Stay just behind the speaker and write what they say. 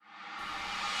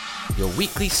your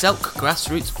weekly Selk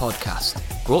Grassroots podcast,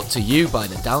 brought to you by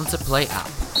the Down to Play app.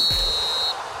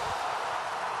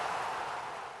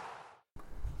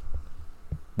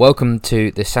 Welcome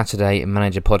to the Saturday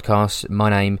Manager podcast. My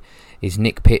name is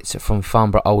Nick Pitts from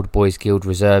Farnborough Old Boys Guild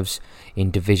Reserves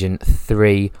in Division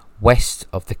 3 West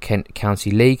of the Kent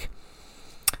County League.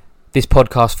 This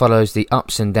podcast follows the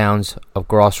ups and downs of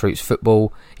grassroots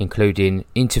football, including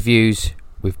interviews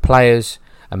with players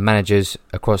and managers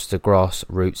across the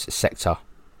grassroots sector.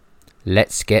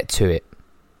 Let's get to it.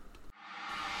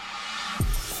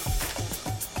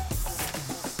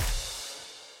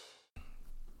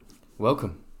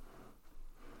 Welcome,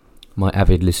 my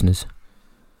avid listeners.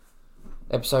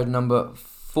 Episode number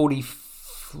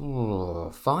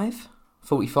 45?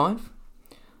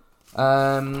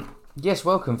 Yes,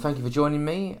 welcome. Thank you for joining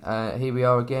me. Here we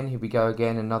are again. Here we go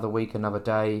again. Another week, another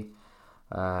day.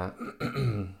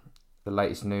 The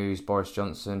latest news, Boris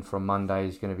Johnson from Monday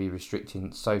is going to be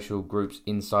restricting social groups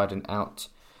inside and out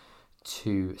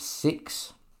to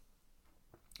 6.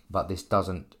 But this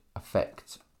doesn't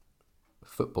affect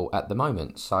football at the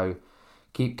moment. So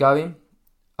keep going.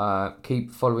 Keep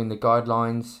following the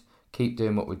guidelines. Keep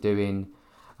doing what we're doing,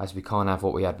 as we can't have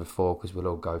what we had before because we'll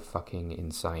all go fucking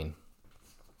insane.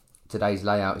 Today's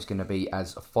layout is going to be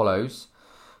as follows.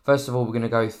 First of all, we're going to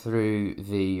go through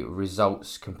the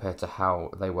results compared to how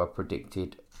they were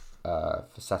predicted for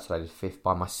Saturday the 5th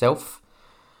by myself.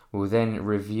 We'll then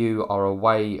review our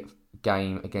away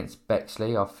game against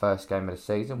Bexley, our first game of the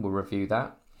season. We'll review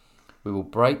that. We will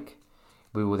break.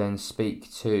 We will then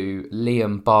speak to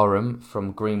Liam Barham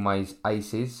from Greenways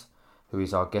Aces, who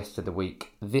is our guest of the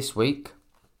week this week.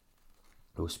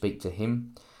 We'll speak to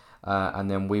him. And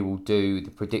then we will do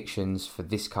the predictions for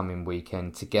this coming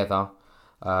weekend together.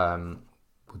 We'll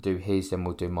do his, then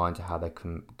we'll do mine to how they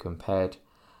compared.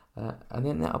 And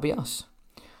then that'll be us.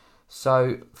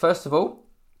 So, first of all,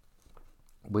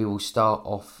 we will start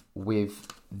off with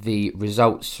the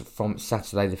results from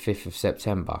Saturday the 5th of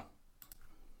September.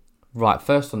 Right,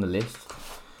 first on the list.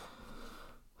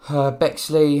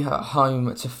 Bexley at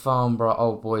home to Farnborough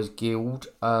Old Boys Guild.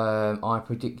 I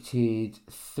predicted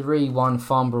 3-1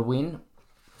 Farnborough win.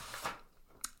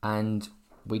 And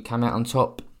we came out on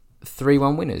top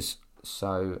 3-1 winners.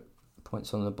 So,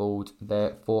 points on the board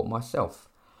there for myself.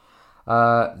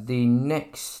 The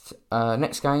next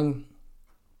game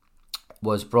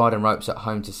was Bryden Ropes at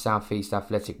home to South East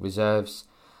Athletic Reserves.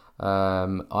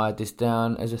 I had this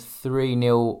down as a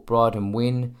 3-0 Bryden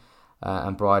win.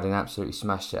 And Bryden absolutely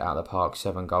smashed it out of the park,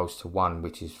 7-1,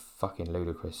 which is fucking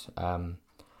ludicrous. I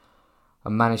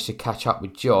managed to catch up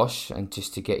with Josh and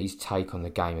just to get his take on the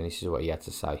game, and this is what he had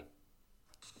to say.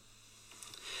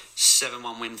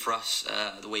 7-1 win for us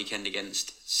the weekend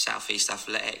against South East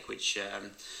Athletic, which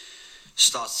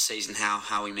starts the season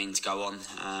how we mean to go on.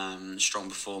 Strong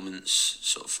performance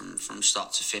sort of from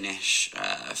start to finish.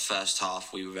 First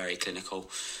half we were very clinical,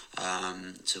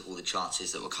 took all the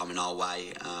chances that were coming our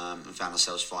way, and found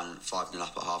ourselves 5-0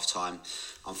 up at half time.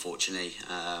 Unfortunately,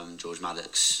 George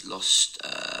Maddox lost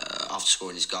after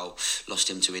scoring his goal, lost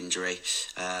him to injury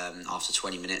after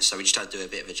 20 minutes, so we just had to do a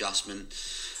bit of adjustment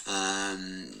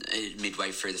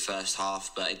midway through the first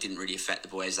half, but it didn't really affect the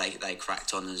boys. They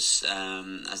cracked on as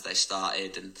they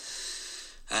started, and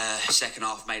second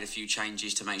half made a few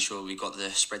changes to make sure we got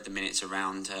spread the minutes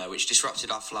around, which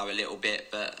disrupted our flow a little bit,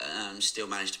 but still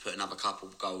managed to put another couple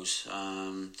of goals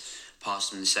past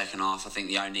them in the second half. I think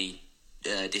the only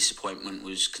disappointment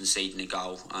was conceding a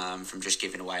goal from just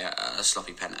giving away a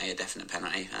sloppy penalty, a definite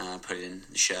penalty, putting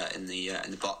the shirt in the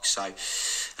box. So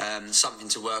something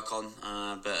to work on,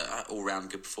 but all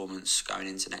round good performance going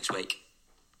into next week.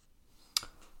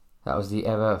 That was the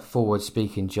ever forward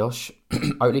speaking Josh.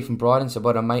 Oatley from Bryden said,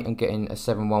 well done mate on getting a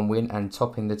 7-1 win and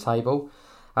topping the table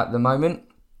at the moment.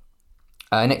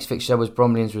 Next fixture was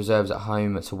Bromley's Reserves at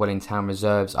home to Welling Town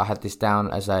Reserves. I had this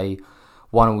down as a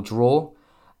 1-1 draw.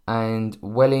 And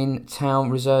Welling Town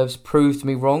Reserves proved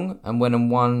me wrong and went and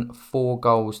won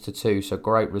 4-2. So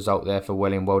great result there for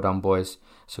Welling. Well done, boys.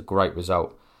 It's a great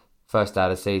result. First day of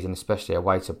the season, especially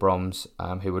away to Broms,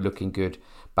 who were looking good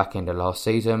back end of last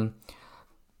season.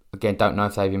 Again, don't know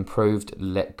if they've improved,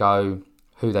 let go,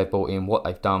 who they've brought in, what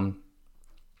they've done.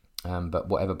 But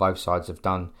whatever both sides have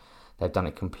done, they've done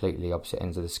it completely opposite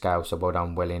ends of the scale. So well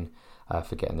done, Welling,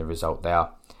 for getting the result there.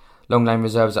 Long Lane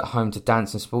Reserves at home to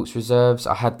Danson Sports Reserves.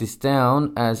 I had this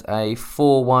down as a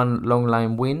 4-1 Long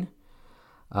Lane win.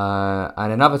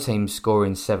 And another team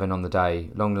scoring 7 on the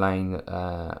day. Long Lane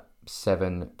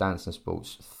 7, Danson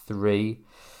Sports 3.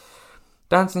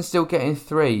 Danson still getting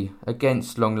 3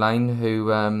 against Long Lane, who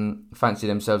fancy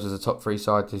themselves as a top 3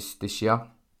 side this year.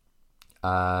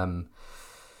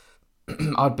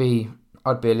 I'd be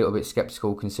a little bit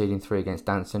sceptical conceding 3 against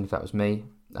Danson if that was me.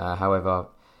 However,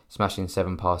 smashing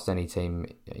 7 past any team,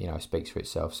 speaks for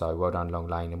itself. So well done Long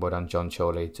Lane and well done John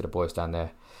Chorley to the boys down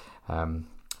there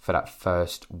for that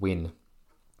first win.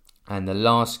 And the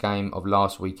last game of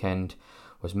last weekend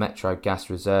was Metro Gas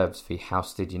Reserves v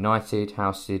Housestead United.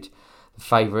 Housestead, the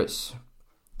favourites,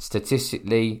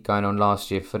 statistically going on last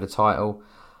year for the title.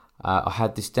 I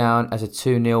had this down as a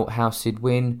 2-0 Housestead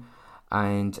win,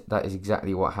 and that is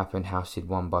exactly what happened. Housestead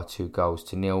won by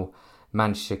 2-0.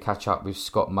 Managed to catch up with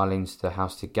Scott Mullins, the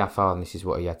Housestead gaffer, and this is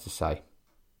what he had to say.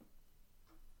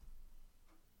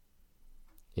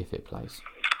 If it plays.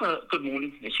 Good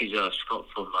morning, this is Scott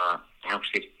from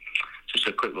Housestead. Just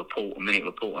a quick report, a minute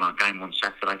report on our game on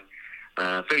Saturday.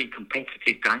 Very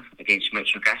competitive game against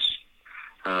Metro Gas.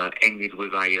 Ended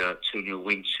with a 2-0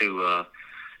 win to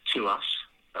us.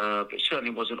 But it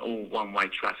certainly wasn't all one-way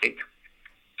traffic.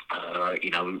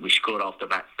 We scored after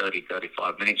about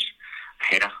 30-35 minutes. A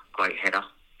header, great header.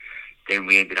 Then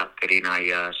we ended up getting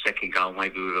a second goal,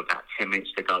 maybe with about 10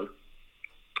 minutes to go.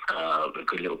 A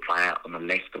good little play out on the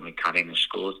left, and we cut in and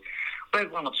scored. We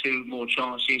had 1 or 2 more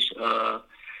chances.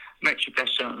 Metro Gas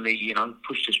certainly,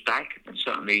 pushed us back and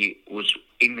certainly was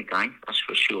in the game, that's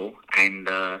for sure. And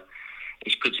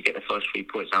it's good to get the first 3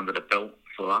 points under the belt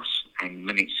for us. And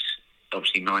minutes,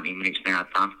 obviously 90 minutes now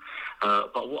done.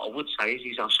 But what I would say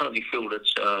is I certainly feel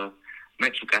that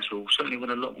Metro Gas will certainly win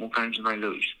a lot more games than they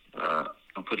lose.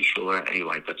 I'm pretty sure that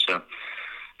anyway. But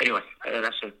anyway,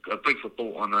 that's a brief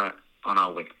report on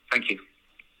our win. Thank you.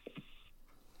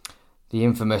 The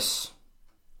infamous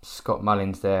Scott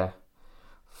Mullins there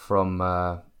from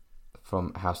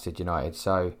Housestead United.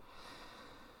 So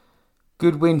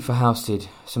good win for Housestead.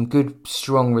 Some good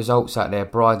strong results out there.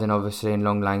 Bryden obviously and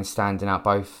Long Lane standing out,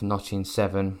 both notching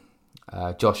 7.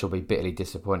 Josh will be bitterly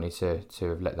disappointed to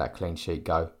have let that clean sheet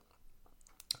go.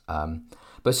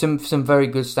 But some very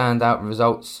good standout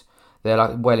results. They're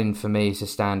like Welling for me is a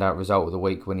standout result of the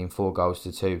week, winning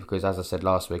 4-2, because as I said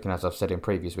last week and as I've said in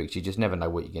previous weeks, you just never know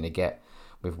what you're going to get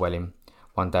with Welling.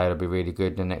 One day it'll be really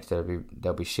good, the next day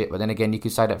they'll be shit. But then again, you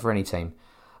could say that for any team.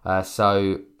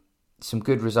 So some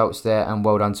good results there, and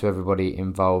well done to everybody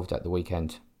involved at the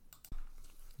weekend.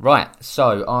 Right,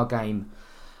 so our game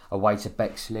away to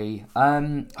Bexley.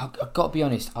 I've got to be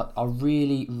honest, I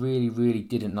really, really, really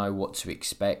didn't know what to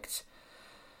expect.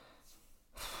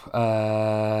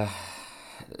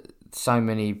 So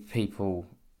many people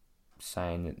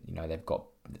saying that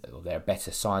they're a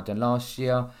better side than last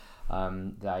year.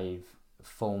 They've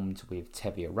formed with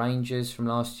Teviot Rangers from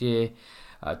last year.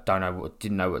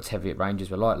 Didn't know what Teviot Rangers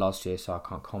were like last year, so I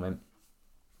can't comment.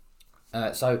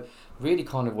 So really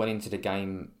kind of went into the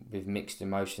game with mixed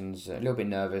emotions, a little bit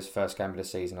nervous, first game of the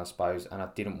season I suppose, and I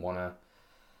didn't want to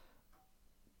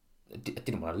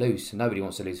lose. Nobody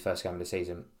wants to lose first game of the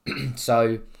season.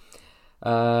 So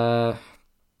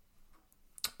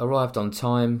arrived on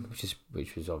time,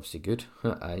 which was obviously good.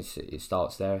 It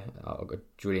starts there. I'll go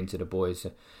drill into the boys.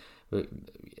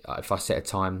 If I set a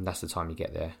time, that's the time you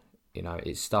get there.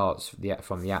 It starts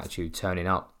from the attitude, turning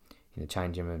up in the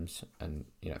changing rooms, and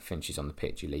finishes on the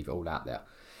pitch. You leave it all out there.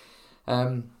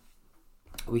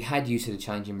 We had use of the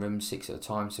changing rooms 6 at a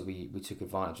time, so we took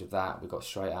advantage of that. We got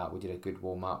straight out. We did a good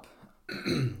warm up.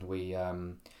 We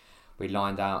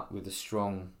lined out with a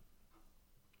strong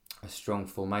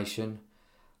formation.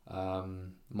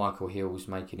 Michael Hill's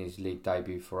making his league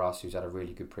debut for us, who's had a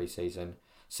really good pre-season.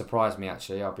 Surprised me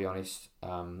actually, I'll be honest.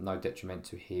 No detriment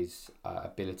to his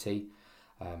ability,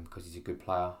 because he's a good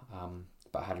player.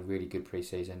 But had a really good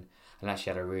pre-season and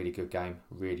actually had a really good game.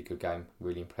 Really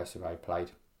impressive how he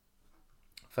played.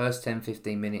 First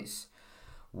 10-15 minutes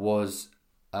was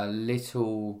a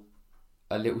little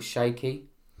shaky.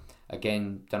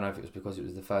 Again, don't know if it was because it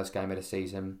was the first game of the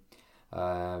season.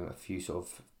 A few sort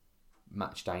of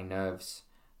match day nerves.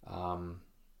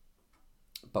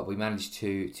 But we managed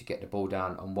to get the ball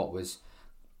down on what was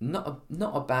not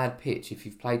a bad pitch. If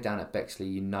you've played down at Bexley,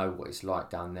 you know what it's like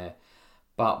down there.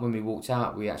 But when we walked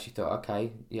out, we actually thought,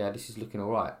 okay, yeah, this is looking all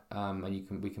right, and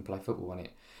we can play football on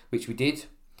it, which we did.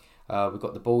 We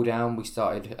got the ball down. We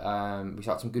started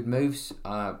some good moves.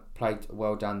 Played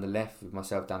well down the left with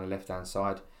myself down the left-hand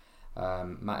side.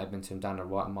 Matt Edmonton down the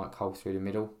right, and Mike Cole through the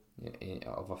middle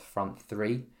of a front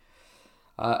 3.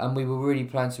 And we were really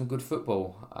playing some good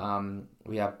football.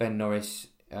 We had Ben Norris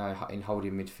in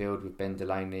holding midfield with Ben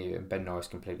Delaney, and Ben Norris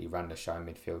completely ran the show in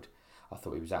midfield. I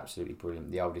thought he was absolutely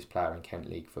brilliant. The oldest player in Kent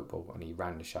League football, and he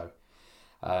ran the show.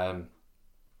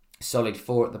 Solid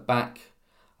 4 at the back.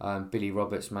 Billy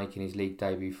Roberts making his league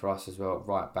debut for us as well.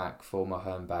 Right back, former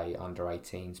Herne Bay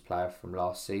under-18s player from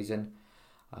last season.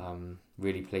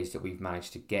 Really pleased that we've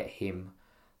managed to get him.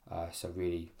 So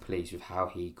really pleased with how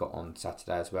he got on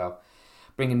Saturday as well.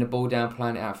 Bringing the ball down,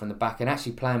 playing it out from the back, and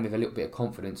actually playing with a little bit of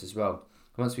confidence as well.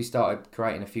 Once we started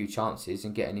creating a few chances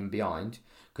and getting in behind,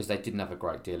 because they didn't have a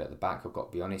great deal at the back, I've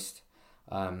got to be honest,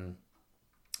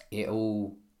 it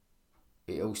all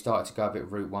started to go a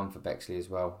bit route one for Bexley as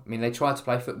well. I mean, they tried to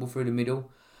play football through the middle.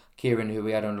 Kieran, who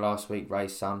we had on last week,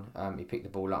 Ray's son, he picked the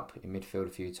ball up in midfield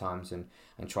a few times and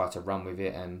tried to run with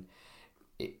it, and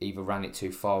it either ran it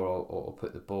too far or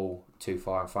put the ball too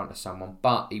far in front of someone.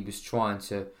 But he was trying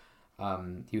to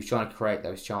create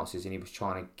those chances, and he was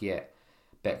trying to get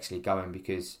Bexley going,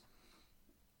 because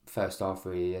first half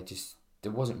really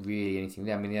there wasn't really anything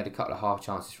there. I mean, they had a couple of half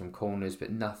chances from corners,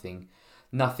 but nothing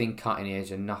cutting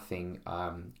edge and nothing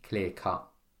clear cut.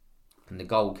 And the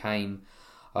goal came.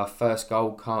 Our first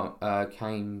goal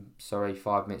came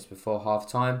 5 minutes before half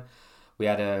time. We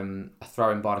had a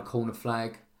throw in by the corner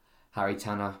flag. Harry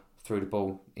Tanner threw the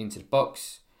ball into the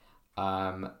box.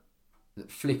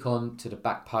 Flick on to the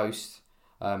back post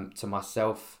to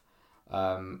myself.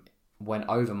 Went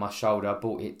over my shoulder,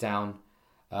 brought it down.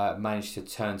 Managed to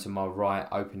turn to my right,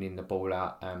 opening the ball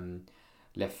out.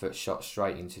 Left foot shot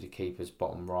straight into the keeper's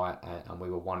bottom right, and we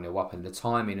were 1-0 up. And the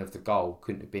timing of the goal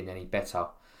couldn't have been any better.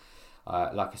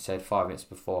 Like I said, 5 minutes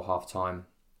before half time,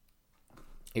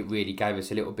 it really gave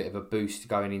us a little bit of a boost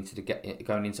going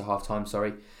into half time.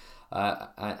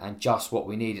 And just what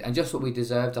we needed and just what we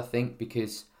deserved, I think,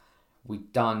 because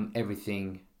we'd done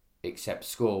everything except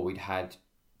score. We'd had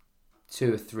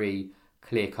 2 or 3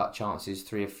 clear-cut chances,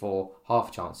 3 or 4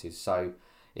 half chances. So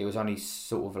it was only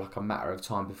sort of like a matter of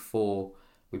time before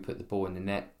we put the ball in the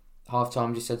net. Half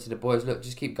time, just said to the boys, look,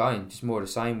 just keep going, just more of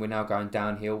the same. We're now going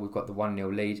downhill. We've got the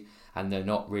 1-0 lead, and they're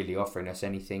not really offering us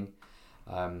anything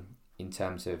in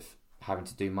terms of having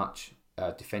to do much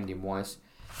defending wise,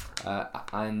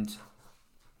 and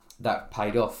that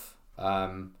paid off.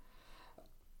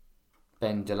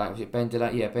 Ben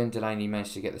Delaney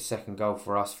managed to get the second goal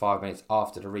for us 5 minutes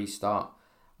after the restart.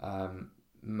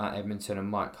 Matt Edmonton and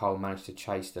Mike Cole managed to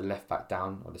chase the left back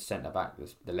down, or the centre back,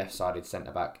 the left sided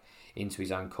centre back, into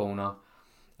his own corner.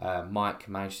 Mike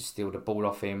managed to steal the ball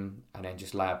off him and then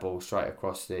just lay a ball straight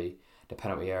across the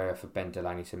penalty area for Ben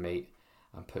Delaney to meet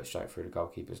and put straight through the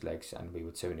goalkeeper's legs, and we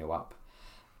were 2-0 up.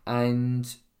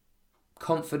 And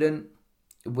confident,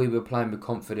 we were playing with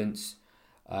confidence.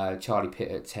 Charlie Pitt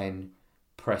at 10,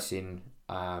 pressing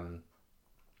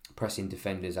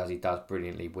defenders as he does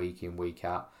brilliantly week in, week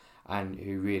out, and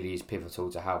who really is pivotal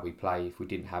to how we play. If we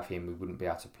didn't have him, we wouldn't be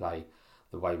able to play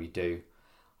the way we do.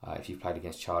 If you've played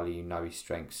against Charlie, you know his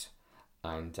strengths,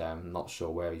 and I'm not sure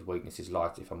where his weaknesses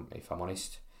lie, if I'm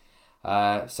honest.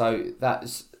 So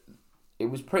it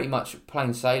was pretty much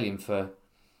plain sailing for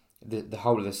the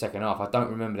whole of the second half. I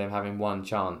don't remember them having one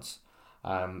chance.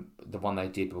 The one they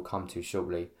did we'll come to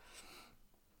shortly.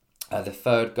 The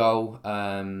third goal,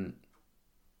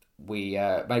 we made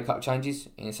a couple of changes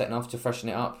in the second half to freshen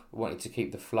it up. We wanted to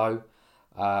keep the flow,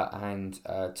 and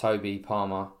Toby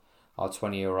Palmer, our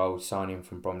 20-year-old signing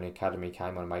from Bromley Academy,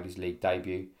 came on and made his league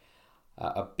debut.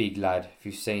 A big lad. If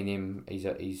you've seen him, he's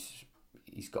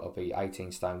got to be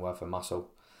 18 stone worth of muscle.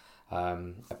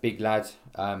 A big lad.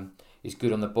 He's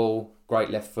good on the ball. Great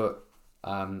left foot.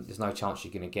 There's no chance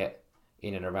you're going to get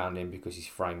in and around him because his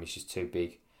frame is just too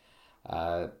big.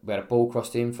 We had a ball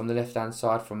crossed in from the left-hand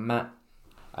side from Matt,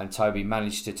 and Toby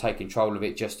managed to take control of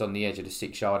it just on the edge of the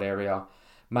 6-yard area.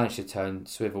 Managed to turn,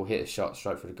 swivel, hit a shot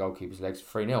straight for the goalkeeper's legs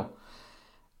for 3-0.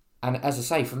 And as I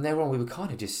say, from there on, we were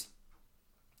kind of just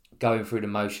going through the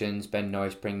motions. Ben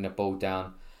Norris bringing the ball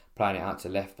down, playing it out to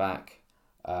left back,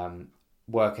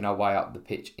 working our way up the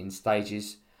pitch in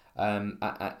stages,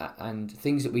 and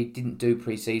things that we didn't do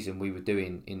pre-season, we were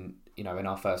doing in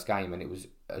our first game, and it was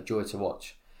a joy to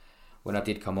watch when I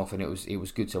did come off, and it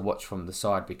was good to watch from the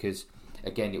side, because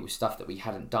again, it was stuff that we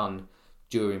hadn't done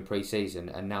during pre-season,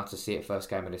 and now to see it first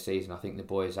game of the season, I think the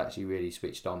boys actually really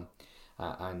switched on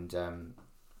and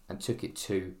took it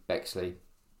to Bexley.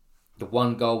 The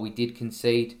one goal we did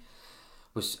concede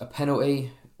was a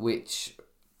penalty, which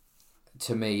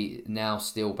to me now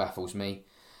still baffles me.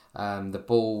 The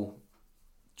ball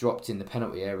dropped in the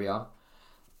penalty area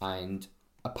and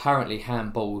apparently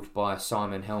handballed by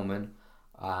Simon Hellman.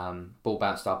 Ball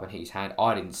bounced up and hit his hand.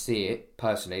 I didn't see it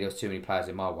personally, there was too many players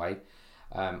in my way.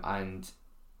 And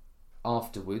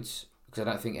afterwards, because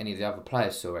I don't think any of the other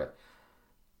players saw it,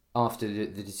 after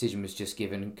the decision was just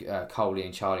given, Coley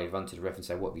and Charlie had run to the ref and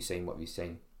said, what have you seen, what have you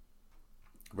seen?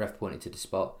 Ref pointed to the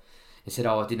spot and said,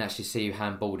 I didn't actually see who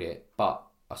handballed it, but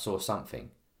I saw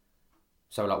something.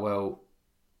 So well,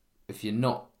 if you're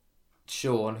not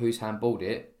sure on who's handballed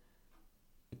it,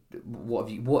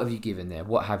 what have you given there?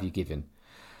 What have you given?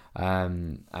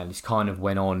 And this kind of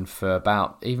went on for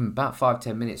about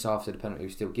 5-10 minutes after the penalty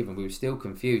was still given. We were still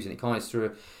confused, and it kind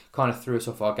of threw us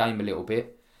off our game a little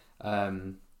bit.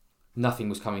 Nothing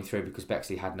was coming through because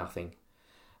Bexley had nothing,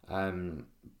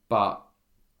 but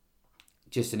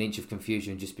just an inch of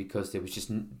confusion, just because there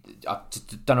was I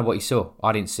don't know what he saw.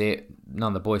 I didn't see it. None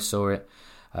of the boys saw it.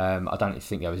 I don't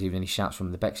think there was even any shouts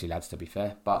from the Bexley lads, to be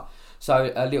fair. But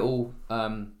so a little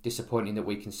disappointing that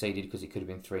we conceded, because it could have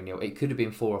been 3-0. It could have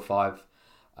been 4 or 5.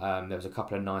 There was a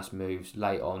couple of nice moves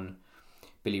late on.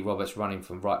 Billy Roberts running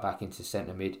from right back into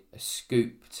centre mid, a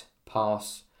scooped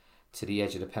pass to the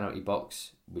edge of the penalty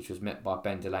box, which was met by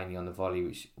Ben Delaney on the volley,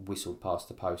 which whistled past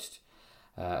the post.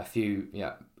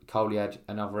 Coley had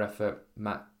another effort.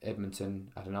 Matt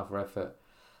Edmonton had another effort.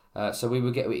 So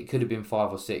it could have been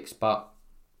 5 or 6, but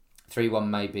 3-1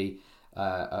 may be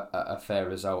a fair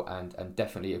result, and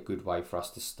definitely a good way for us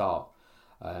to start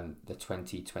the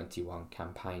 2021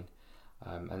 campaign.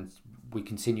 And we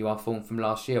continue our form from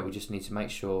last year. We just need to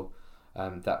make sure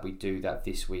that we do that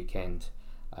this weekend,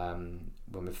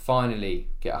 when we finally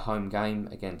get a home game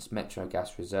against Metro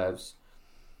Gas Reserves.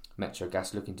 Metro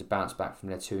Gas looking to bounce back from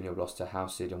their 2-0 loss to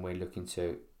Househead, and we're looking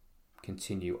to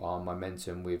continue our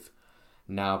momentum with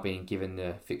now being given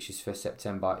the fixtures for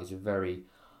September. Is a very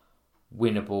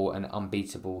winnable and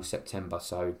unbeatable September,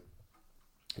 so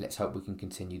let's hope we can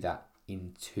continue that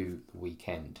into the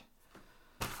weekend.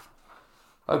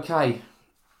 Okay,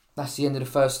 that's the end of the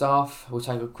first half. We'll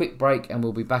take a quick break and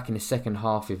we'll be back in the second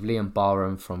half with Liam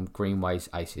Barham from Greenways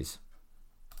Aces.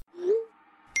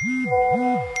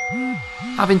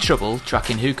 Having trouble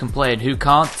tracking who can play and who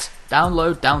can't?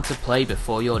 Download Down to Play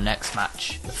before your next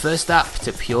match. The first app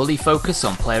to purely focus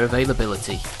on player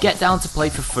availability. Get Down to Play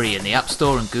for free in the App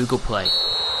Store and Google Play.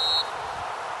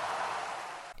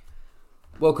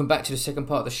 Welcome back to the second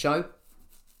part of the show.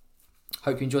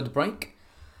 Hope you enjoyed the break.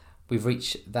 We've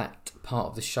reached that part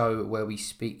of the show where we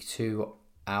speak to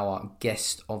our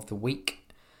guest of the week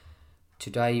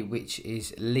today, which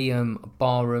is Liam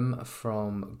Barham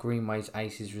from Greenways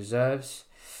Aces Reserves.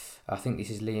 I think this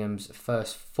is Liam's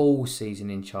first full season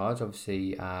in charge.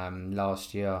 Obviously, last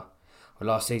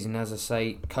season, as I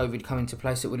say, COVID come into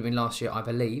place. It would have been last year, I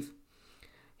believe.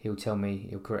 He'll correct me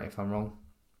if I'm wrong.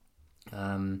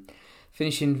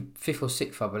 Finishing 5th or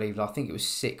 6th, I believe. I think it was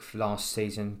 6th last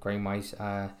season. Greenways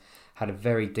had a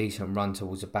very decent run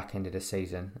towards the back end of the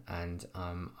season, and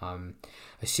I'm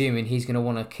assuming he's going to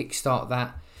want to kickstart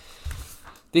that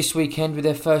this weekend with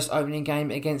their first opening game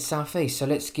against South East. So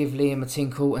let's give Liam a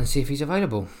tinkle and see if he's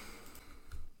available.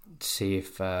 Let's see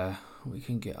if we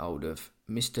can get hold of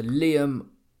Mr. Liam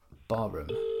Barham.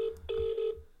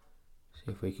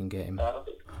 See if we can get him.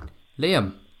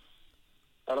 Liam.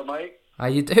 Hello, mate. How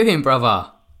you doing,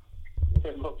 brother?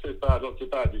 Yeah, not too bad.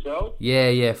 Yourself?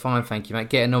 Yeah, fine, thank you, mate.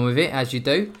 Getting on with it, as you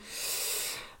do.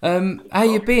 How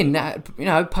you been?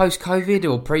 Post-COVID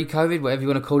or pre-COVID, whatever you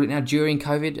want to call it now, during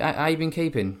COVID, how you been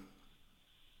keeping?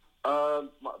 To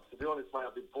be honest, mate,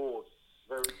 I've been bored.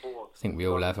 Very bored. I think we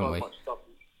all have, haven't we?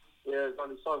 There's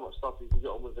only so much stuff you can get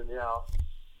on with in the house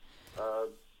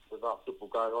without football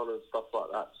going on and stuff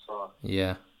like that. So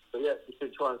yeah. But yeah, just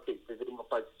been trying to keep busy. My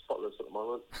place is spotless at the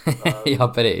moment. Yeah, I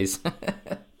bet it is. Yeah.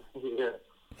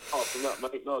 Apart from that,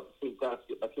 mate, no, I just been glad to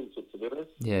get back into it, to be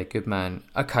honest. Yeah, good man.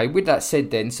 Okay, with that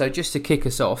said then, so just to kick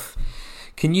us off,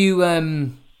 can you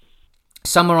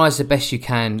summarise the best you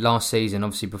can last season,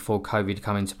 obviously before COVID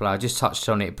come into play? I just touched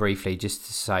on it briefly just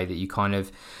to say that you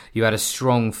had a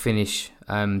strong finish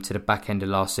to the back end of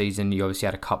last season. You obviously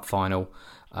had a cup final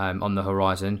on the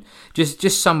horizon.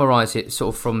 Just summarise it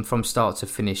sort of from start to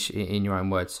finish in your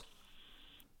own words.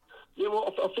 Yeah,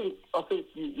 well, I think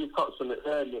you touched on it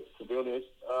there, Nick, to be honest.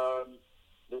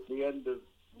 The end of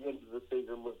the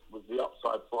season was the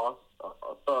upside for us.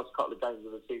 Our first couple of games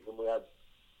of the season, we had,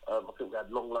 I think we had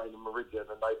Long Lane and Meridian,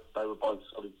 and they were both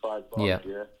solid sides last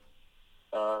year.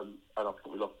 And I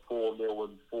think we lost 4-0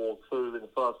 and 4-2 in the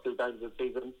first 2 games of the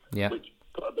season, which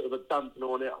put a bit of a dampener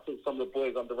on it. I think some of the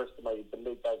boys underestimated the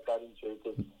league they've gone into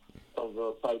because some of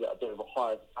them played at a bit of a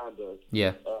higher standard.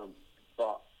 Yeah.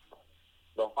 But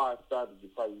the higher standard you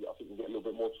play, I think you get a little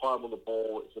bit more time on the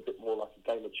ball. It's a bit more like a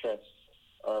game of chess.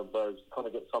 Whereas you kind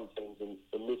of get some things in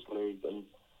this league, and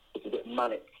it's a bit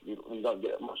manic. You don't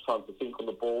get much time to think on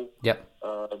the ball. Yep.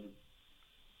 So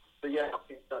yeah, I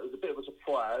think that was a bit of a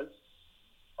surprise.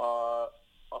 I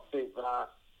think that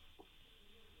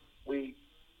we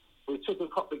took a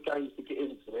couple of games to get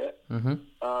into it. Mm-hmm.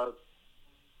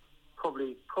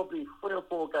 Probably 3 or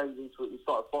 4 games into it, we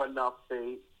started finding our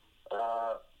feet.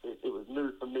 it was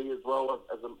new for me as well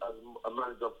as a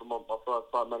manager from my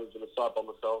first time managing a side by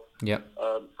myself. Yep.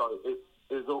 So it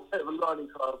was a bit of a learning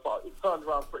curve, but it turned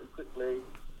around pretty quickly.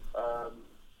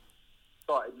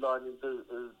 Started learning who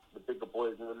the bigger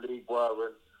boys in the league were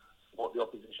and what the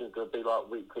opposition is going to be like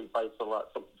weekly based on like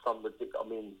some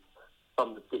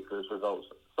ridiculous results.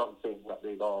 Some teams in that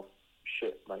league are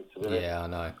shit, mate. To be honest. Yeah, I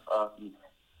know.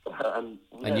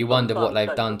 And you wonder what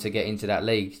they've done to get into that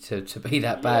league to be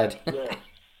that bad.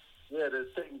 Yeah,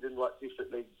 there's teams in like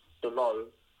district leagues below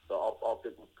that I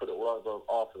think would put it all over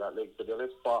after that league, to be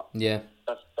honest. But yeah,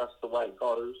 that's the way it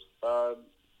goes. So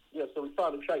we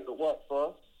found a shape that worked for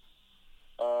us.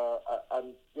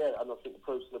 And I think the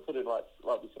proof's in the pudding. Like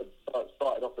we said,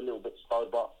 started off a little bit slow,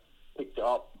 but picked it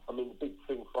up. I mean, the big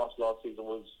thing for us last season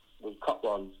was cup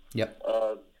runs. Yep.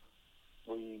 I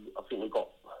think we got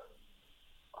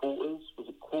quarters. Was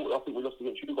it quarter? I think we lost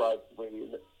against you guys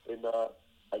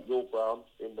at your ground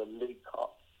in the League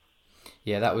Cup.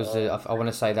 Yeah, that was. I want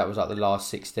to say that was like the last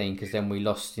 16 because then we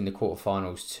lost in the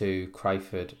quarterfinals to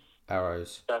Crayford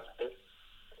Arrows. That's it.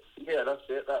 Yeah, that's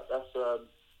it. That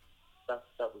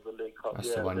was the League Cup.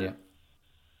 That's the one, yeah.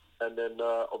 And then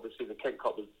obviously the Kent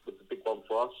Cup was the big one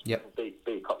for us. Yep. Beat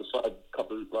a couple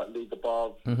of like league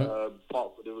above.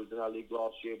 Parkwood was in our league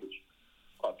last year, which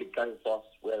was quite a big game for us.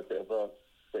 We had a bit of a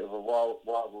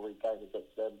rivalry game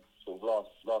against them. Sort of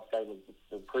last game of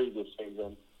the previous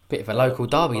season. Bit of a local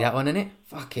derby, that one, isn't it?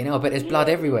 Fucking hell, I bet there's blood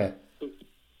everywhere. Yeah,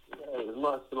 it was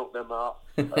nice to knock them out.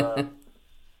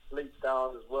 Leeds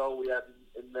down as well, we had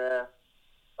in there.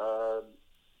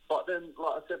 But then,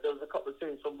 like I said, there was a couple of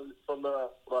teams from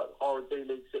like R&D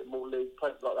League, Sittingbourne League,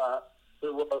 places like that,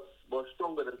 who were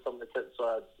stronger than some of the Kent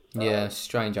sides. Yeah,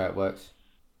 strange how it works.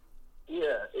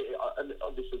 Yeah, and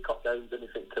obviously cup games,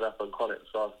 anything can happen, can't it?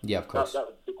 So yeah, of course. That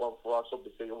was a big one for us.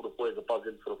 Obviously, all the boys are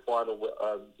buzzing for the final.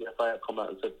 The FA had come out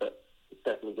and said that it's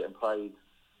definitely getting played.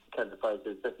 Kent FA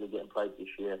is definitely getting played this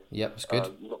year. Yep, it's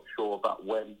good. Not sure about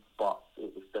when, but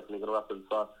it's definitely going to happen.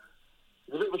 So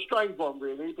it's a bit of a strange one,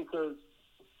 really, because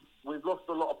we've lost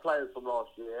a lot of players from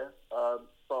last year. So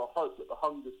I hope that the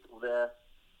hunger's still there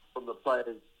from the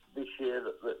players this year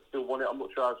that still want it. I'm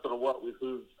not sure how it's going to work with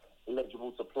who's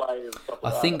eligible to play and stuff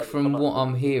like that. I think from what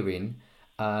I'm hearing,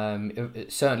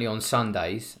 certainly on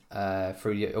Sundays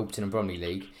through the Albion and Bromley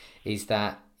League, is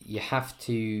that you have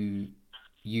to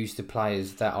use the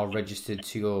players that are registered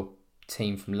to your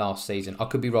team from last season. I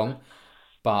could be wrong,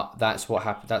 but that's what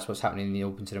happened. That's what's happening in the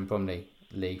Albion and Bromley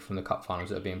League from the cup finals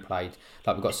that are being played.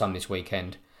 Like we've got some this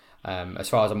weekend. As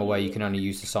far as I'm aware, you can only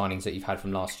use the signings that you've had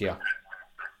from last year.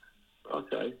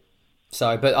 Okay.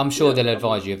 So, but I'm sure they'll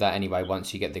advise you of that anyway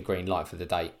once you get the green light for the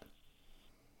date.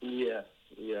 Yeah,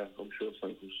 I'm sure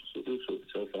something will sort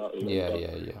itself out. Yeah.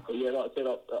 But yeah, like I said,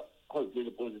 hopefully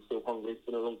the boys are still hungry. It's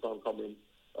been a long time coming.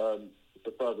 It's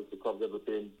the furthest the club's ever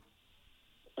been.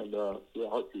 And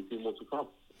hopefully a few more to come.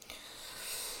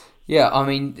 Yeah, I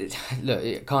mean, look,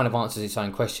 it kind of answers its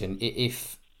own question.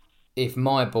 If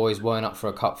my boys weren't up for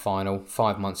a cup final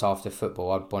 5 months after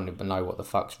football, I'd want to know what the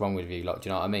fuck's wrong with you. Like, do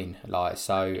you know what I mean? Like,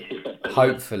 so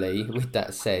hopefully, with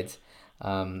that said,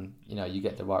 you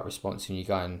get the right response and you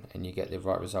go and you get the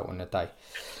right result on the day.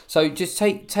 So just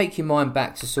take your mind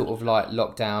back to sort of like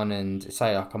lockdown and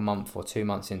say like a month or 2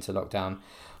 months into lockdown.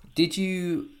 Did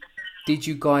you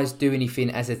guys do anything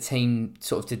as a team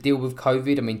sort of to deal with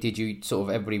COVID? I mean, did you sort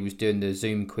of, everybody was doing the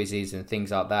Zoom quizzes and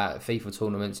things like that, FIFA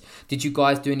tournaments. Did you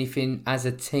guys do anything as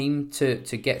a team to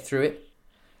get through it?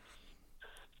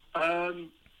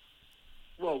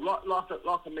 Well, like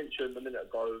I mentioned a minute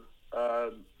ago,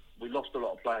 we lost a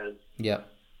lot of players. Yeah.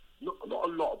 Not a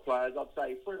lot of players. I'd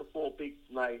say 3 or 4 big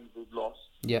names we've lost.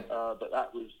 Yeah. But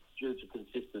that was due to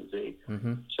consistency.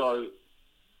 Mm-hmm. So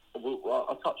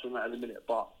I'll touch on that in a minute,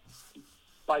 but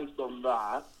based on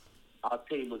that, our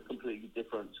team was completely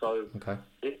different. So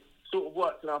It sort of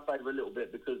worked in our favour a little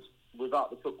bit because without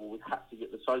the football, we had to get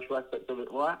the social aspect of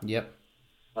it right. Yep.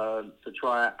 To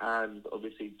try it and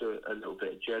obviously do a little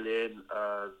bit of gelling,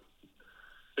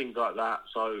 things like that.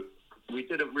 So we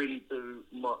didn't really do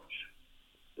much.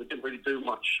 We didn't really do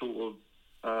much sort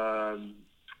of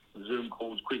Zoom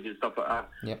calls, quizzes, stuff like that.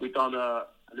 Yep. We've done a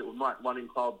little night running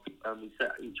club and we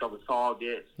set each other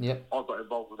targets. Yep. I got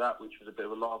involved with that, which was a bit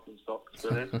of a laughing stock, to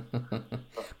be honest.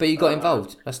 But you got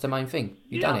involved. That's the main thing.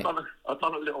 You've done it. I've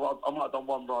done a little. I might have done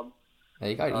one run. There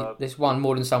you go. There's one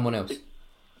more than someone else.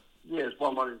 Yeah, it's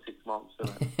one run in 6 months,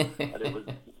 isn't it? And it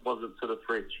wasn't to the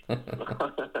fridge. But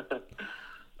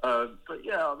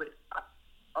yeah, I mean,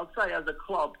 I'd say as a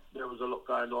club there was a lot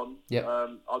going on. Yep.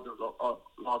 I've done a lot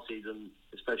last season,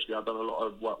 especially. I've done a lot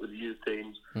of work with the youth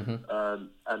teams, Mm-hmm.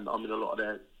 and I'm in a lot of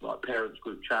their like parents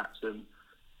group chats, and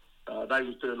They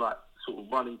was doing like sort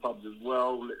of running clubs as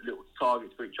well, little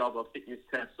targets for each other, fitness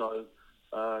tests. So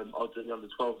I was doing the under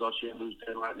 12s last year, and we was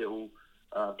doing like little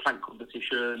plank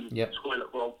competition, toilet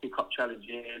roll, pick up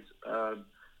challenges,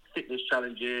 fitness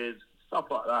challenges, stuff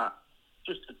like that.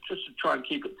 Just to try and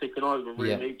keep it ticking over,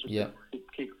 really. To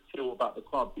keep it feel about the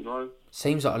club, you know.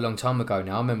 Seems like a long time ago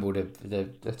now. I remember all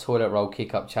the toilet roll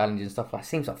kick up challenge and stuff. Like,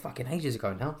 seems like fucking ages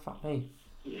ago now. Fuck me.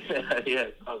 Yeah.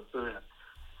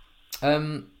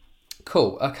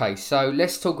 Cool. Okay, so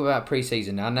let's talk about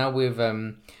pre-season now. Now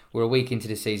we're a week into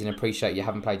the season. Appreciate you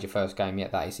haven't played your first game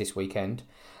yet. That is this weekend.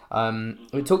 Talk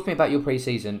to me about your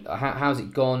pre-season. How's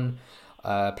it gone?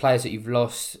 Players that you've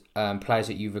lost, players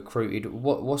that you've recruited.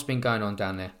 What's been going on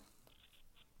down there?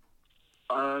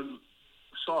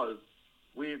 So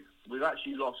we've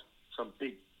actually lost some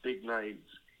big names,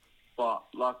 but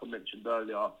like I mentioned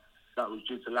earlier, that was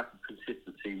due to lack of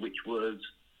consistency, which was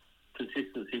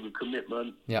consistency with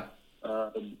commitment. Yeah.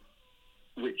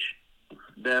 Which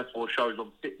therefore shows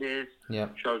on fitness. Yeah.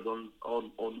 Shows on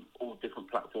all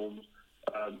different platforms.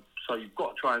 So you've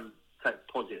got to try and take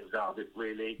positives out of it,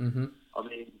 really. Mm-hmm. I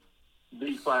mean,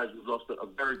 these players we've lost are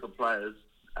very good players,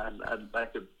 and they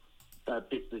could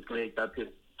pick this league, they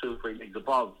pick 2 or 3 leagues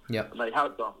above, and they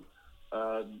have done.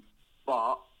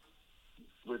 But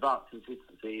without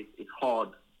consistency, it's hard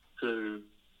to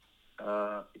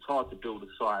build a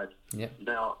side. Yeah.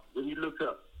 Now, when you look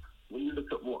at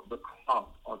what the club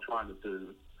are trying to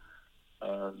do,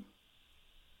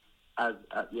 as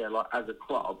a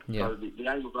club, so the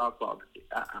aim of our club,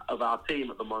 of our team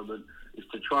at the moment, is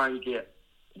to try and get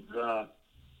the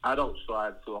adult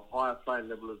side to a higher playing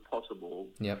level as possible.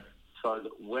 Yep. So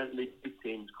that when the big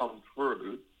teams come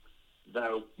through, they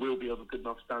will be of a good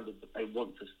enough standard that they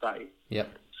want to stay. Yep.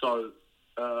 So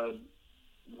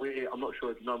I'm not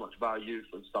sure if you know much about youth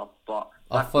and stuff, but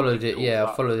I followed it. Yeah,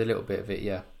 I followed a little bit of it.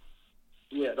 Yeah.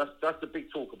 Yeah, that's the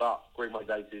big talk about Greenway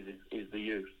Daisies is the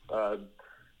youth.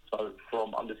 So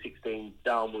from under 16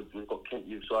 downwards, we've got Kent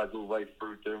youth sides all the way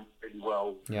through doing really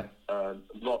well. Yeah.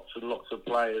 Lots and lots of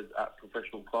players at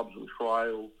professional clubs on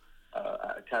trial,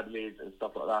 at academies and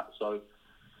stuff like that. So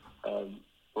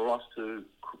for us to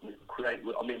create,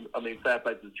 I mean, fair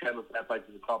play to the chairman, fair play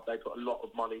to the club. They put a lot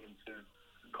of money into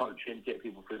coaching, get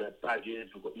people through their badges.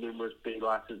 We've got numerous B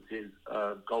licenses,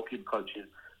 goalkeeper coaches,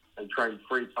 and train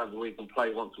 3 times a week and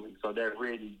play once a week. So they're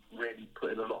really, really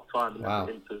putting a lot of time and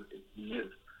effort into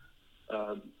youth.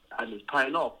 And it's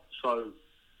paying off. So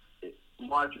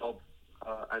my job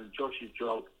and Josh's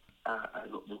job,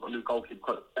 and we've got a new goalkeeper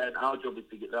coach, and our job is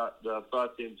to get the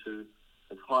first team to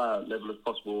as high a level as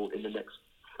possible in the next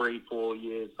 3-4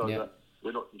 years, so that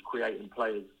we're not just creating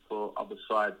players for other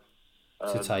sides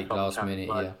to take last minute.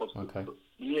 Yeah. Okay. But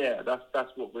yeah,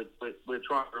 that's what we're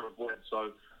trying to avoid.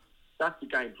 So that's the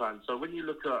game plan. So when you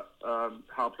look at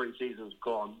how pre-season's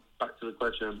gone, back to the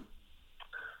question,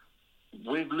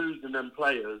 with losing them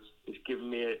players, it's given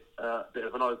me a bit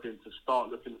of an opening to start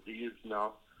looking at the youth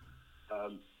now.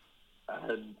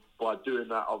 And by doing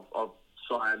that, I've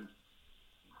signed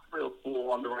 3 or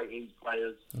 4 under-18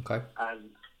 players. Okay. And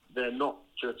they're not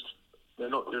just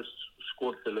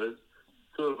squad fillers.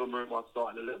 2 of them are in my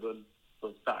starting 11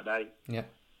 for Saturday. Yeah.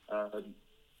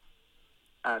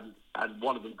 And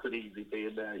one of them could easily be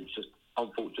in there. It's just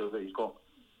unfortunate that he's got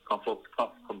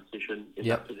tough competition in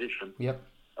that position. Yep.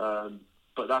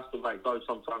 But that's the way it goes.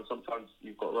 Sometimes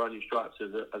you've got to earn your stripes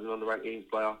as an under-18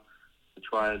 player to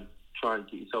try and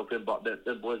get yourself in. But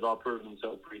the boys are proving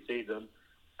themselves pre-season,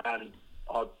 and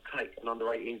I'd take an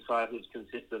under-18 side who's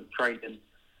consistent, training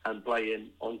and playing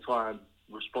on time,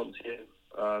 responsive,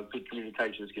 good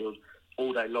communication skills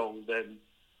all day long. Then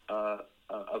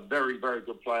a very, very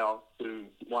good player who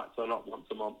might turn up once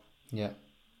a month. Yeah.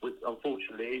 Which,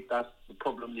 unfortunately, that's the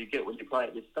problem you get when you play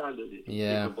at this standard.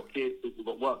 Yeah. People got kids, people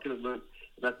got work commitments,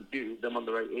 and that's the beauty of them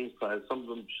under-18 players. Some of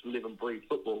them just live and breathe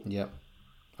football. Yeah.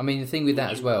 I mean, the thing with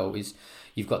that as well is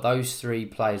you've got those 3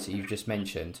 players that you've just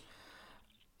mentioned.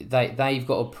 They've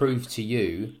got to prove to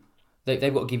you,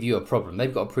 they've got to give you a problem.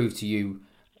 They've got to prove to you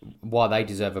why they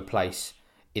deserve a place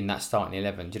in that starting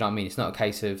 11. Do you know what I mean? It's not a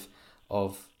case of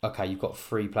okay, you've got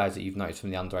 3 players that you've noticed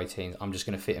from the under-18s, I'm just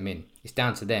going to fit them in. It's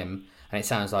down to them, and it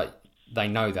sounds like they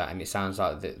know that, and it sounds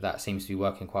like that seems to be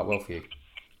working quite well for you.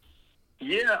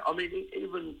 Yeah, I mean,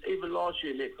 even last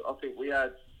year, Nick, I think we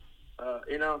had,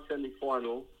 in our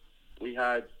semi-final, we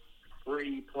had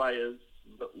 3 players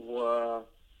that were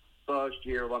first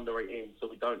year of under-18,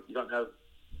 so you don't have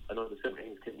an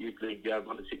under-17s youth league, you have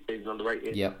under-16s and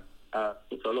under-18s. Yeah.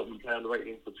 So a lot of them play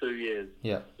under-18 for 2 years.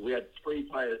 Yeah. We had 3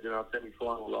 players in our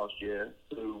semi-final last year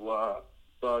who were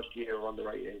first year of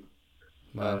under-18.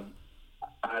 Wow.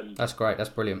 And That's great. That's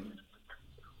brilliant.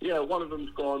 yeah, one of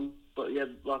them's gone, but yeah,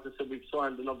 like I said, we've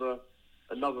signed another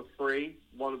 3.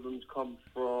 One of them's come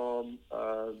from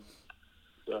the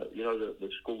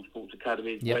school sports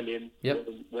academy, Welling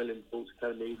Sports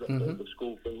Academy, the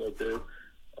school thing they do,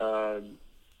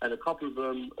 and a couple of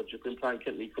them have just been playing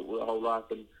Kent League football their whole life,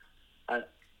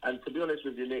 and to be honest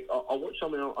with you, Nick, I watched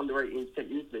some of the under-18s Kent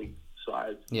Youth League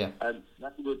side, and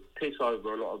that would piss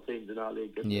over a lot of teams in our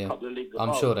league, and a couple of leagues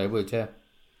I'm sure they would, yeah.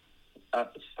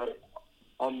 So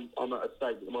I'm at a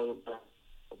stage at the moment where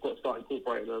I've got to start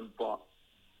incorporating them, but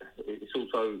it's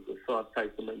also the first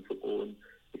taste of men's football, and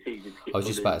it's easy to get. I was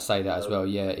just about to say that as well.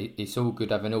 Yeah, it's all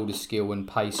good having all the skill and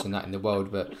pace and that in the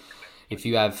world, but if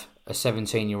you have a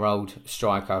 17-year-old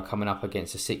striker coming up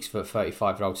against a 6 foot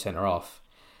 35-year-old centre half,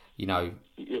 you know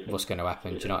what's going to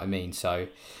happen. Do you know what I mean? So,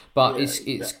 but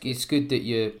it's good that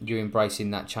you're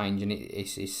embracing that change, and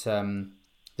it's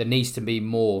there needs to be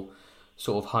more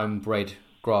sort of homebred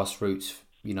grassroots,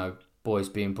 you know, boys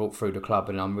being brought through the club,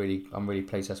 and I'm really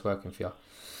pleased that's working for you.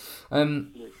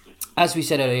 As we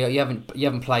said earlier, you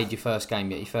haven't played your first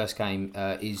game yet. Your first game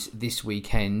is this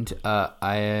weekend,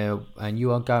 and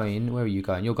you are going. Where are you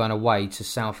going? You're going away to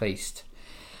South East.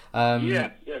 So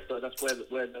that's where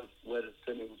the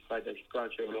Simmons played. They go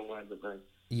and a long way, but no.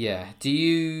 Yeah. Do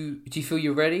you feel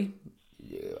you're ready?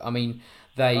 I mean,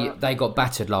 they got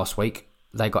battered last week.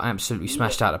 They got absolutely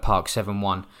smashed out of the park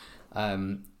 7-1.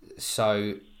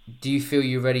 So, do you feel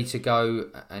you're ready to go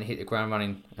and hit the ground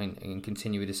running and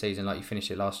continue with the season like you finished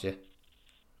it last year?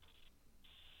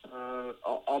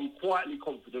 I'm quietly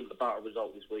confident about a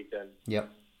result this weekend. Yep.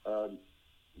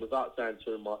 Without saying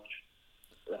too much,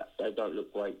 they don't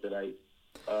look great today.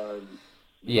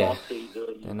 Last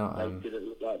season, they're not, they didn't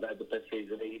look like they had the best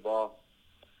season either.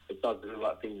 It doesn't look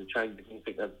like things have changed. I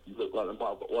think they look like they might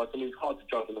have got worse. I mean, it's hard to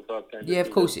judge on the first game. Yeah, of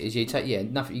course it is.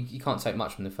 Nothing. You can't take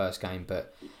much from the first game,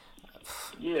 but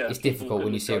it's difficult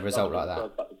when you see a result like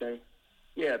that.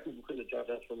 Yeah, people couldn't have judged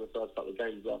us from the first couple of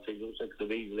games last season, also could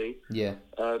have easily. Yeah.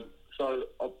 So,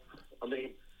 I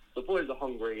mean, the boys are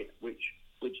hungry, which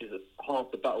is half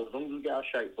the battle. As long as we get our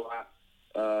shape right,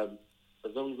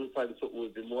 as long as we play the football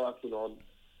we've been working on,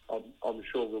 I'm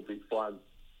sure we'll be fine.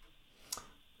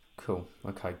 Cool.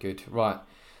 Okay, good. Right.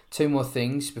 2 more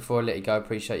things before I let you go.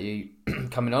 Appreciate you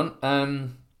coming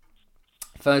on.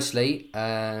 Firstly,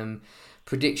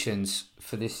 predictions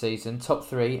for this season. Top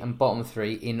 3 and bottom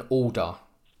 3 in order.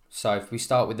 So if we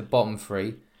start with the bottom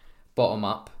 3, bottom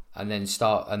up, and then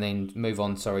move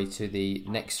on, to the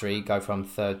next 3, go from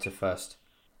 3rd to 1st.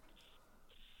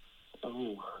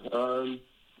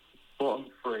 Bottom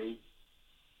 3.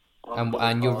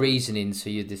 And your reasonings for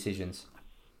your decisions.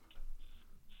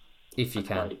 If you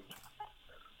can. Okay.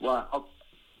 Right, I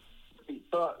think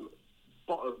bottom,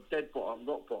 dead bottom,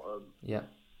 not bottom. Yeah.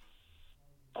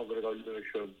 I'm going to go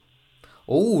Lewisham.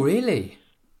 Oh, really?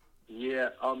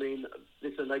 Yeah, I mean,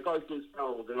 listen, they go through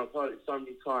spells, and I've heard it so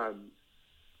many times.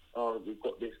 Oh, we've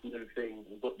got this new thing,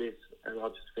 we've got this, and I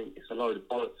just think it's a load of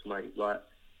bollocks, mate. Like,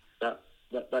 that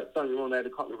don't get me wrong, they had a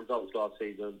couple of results last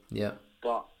season. Yeah.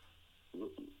 But,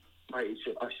 mate,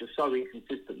 it's just so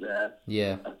inconsistent there.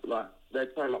 Yeah. Like, they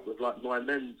turn up with, 9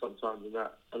 men sometimes and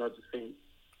that, and I just think,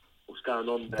 what's going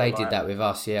on there? They did that with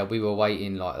us, yeah. We were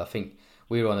waiting, I think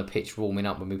we were on the pitch warming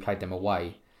up when we played them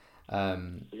away.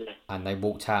 And they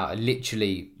walked out.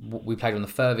 Literally, we played on the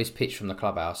furthest pitch from the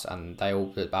clubhouse, and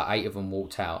about 8 of them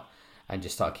walked out and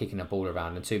just started kicking the ball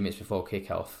around. And 2 minutes before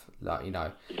kick-off, the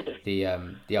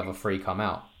other 3 come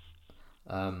out.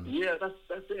 Yeah, that's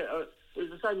it. It was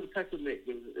the same with Peckernick. It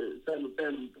was the same with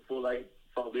them before they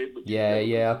folded.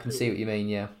 Yeah, I can see what you mean.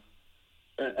 Yeah.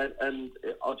 And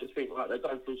I just think they're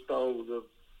going through spells of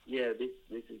this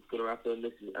is going to happen.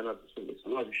 And I just think it's a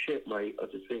load of shit, mate. I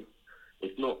just think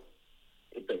it's not.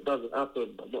 If it doesn't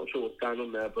happen, I'm not sure what's going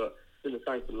on there, but it's been the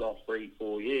same for the last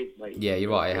 3-4 years, mate. Yeah, you're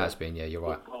right. It has been. Yeah, you're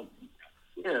right.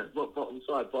 Yeah, bottom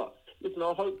side. But listen,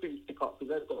 I hope things pick up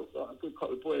because they've got a good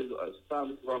couple of boys that are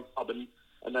family-run club, and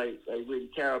they really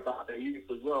care about their youth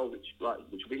as well, which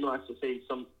would be nice to see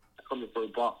some coming through.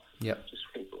 But just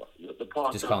think the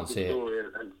past just can't see story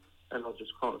it, and I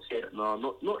just can't see it. No,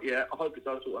 not yet. I hope it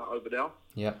does sort out over there.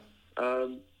 Yeah.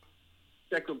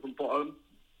 Second from bottom,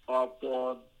 I've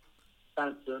got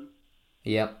Stanton.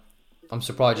 Yeah. I'm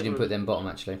surprised you didn't put them bottom,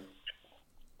 actually.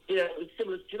 Yeah, it's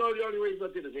similar. Do you know the only reason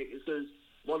I didn't, Nick, is because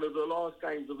one of the last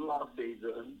games of last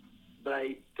season,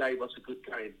 they gave us a good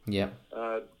game. Yeah.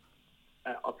 I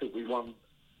think we won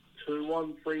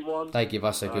 2-1, 3-1. They give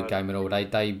us a good game and all.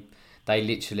 They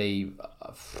literally...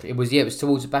 It was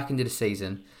towards the back end of the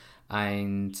season,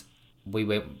 and we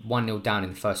went 1-0 down in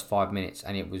the first 5 minutes,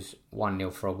 and it was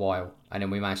 1-0 for a while, and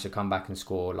then we managed to come back and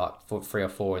score like 3 or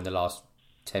 4 in the last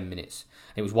 10 minutes.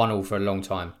 It was 1-1 for a long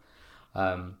time.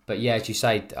 But yeah, as you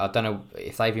say, I don't know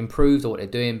if they've improved or what they're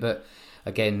doing, but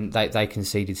again, they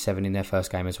conceded 7 in their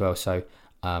first game as well, so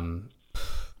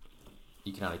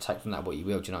you can only take from that what you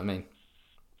will, do you know what I mean?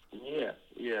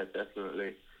 Yeah,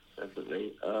 definitely.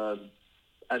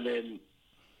 And then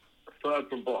third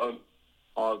from bottom,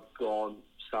 I've gone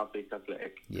South East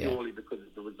Athletic, purely because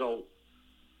of the result.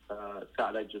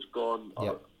 Saturday just gone.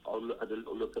 Yep. I had a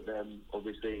little look at them,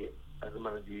 obviously, as a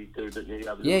manager you do, don't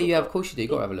you? Of course you do.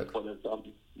 You've got to have a look. What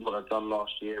they've done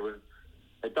last year, and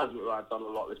it doesn't look like I've done a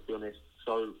lot, let's be honest.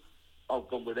 So I've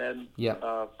gone with them,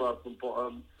 third from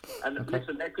bottom. And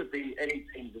listen, there could be any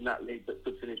teams in that league that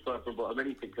could finish third from bottom.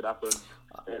 Anything could happen.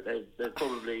 There's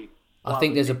probably... I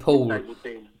think there's a pool.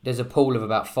 There's a pool of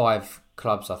about 5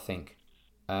 clubs, I think.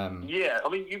 Yeah, I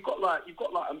mean, you've got like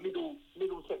a middle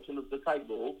section of the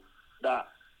table that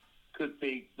could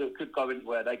go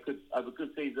anywhere. They could have a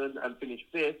good season and finish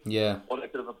 5th. Yeah. Or they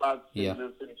could have a bad season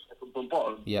and finish second from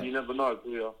bottom. Yeah. You never know, do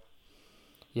you?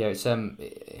 Yeah,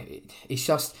 it's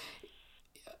just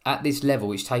at this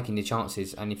level, it's taking the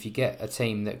chances, and if you get a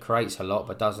team that creates a lot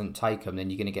but doesn't take them, then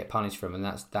you're going to get punished for them,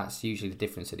 and that's usually the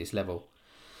difference at this level.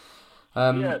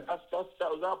 That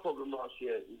was our problem last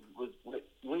year.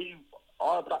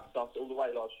 I backed us all the way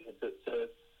last year to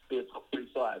be a top 3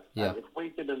 side. Yeah. And if we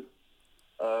didn't,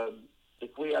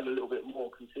 if we had a little bit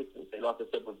more consistency, like I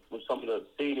said, with some of the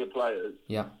senior players,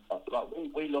 like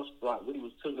we lost, like we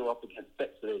was 2-0 up against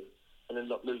Bexley and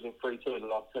ended up losing 3-2 in the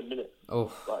last 10 minutes.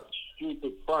 Oh. Like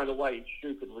throwing away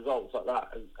stupid results like that,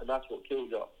 and that's what killed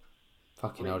you.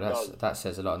 Fucking hell, that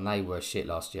says a lot, and they were shit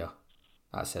last year.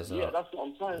 That says a lot. Yeah, that's what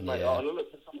I'm saying, mate. I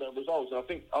looked at some of their results, and I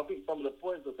think some of the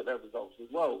boys look at their results as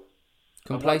well.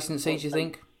 Complacency, do you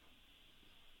think?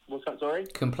 What's that, sorry?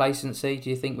 Complacency, do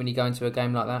you think, when you go into a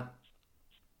game like that?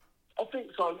 I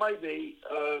think so, maybe.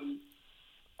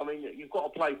 I mean, you've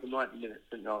got to play for 90 minutes,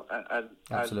 you know, and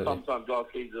sometimes last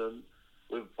season,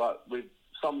 with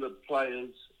some of the players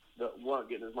that weren't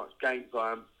getting as much game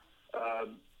time,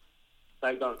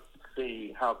 they don't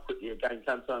see how quickly a game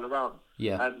can turn around.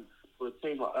 Yeah. And for a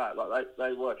team like that,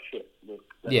 they were shit.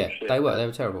 They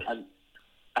were terrible. And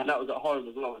that was at home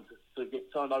as well. And to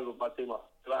get turned over by a team like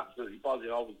that, absolutely buzzing.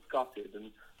 I was gutted, and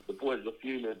the boys were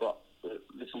fuming. But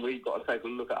listen, we've got to take a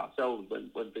look at ourselves when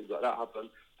things like that happen,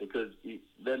 because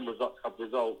then results,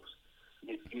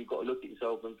 you've got to look at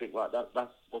yourself and think like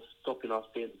that's what's stopping us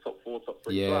being top 4, top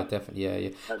 3. Yeah, definitely.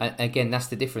 Yeah. And again, that's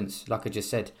the difference. Like I just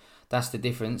said, that's the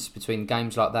difference between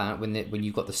games like that when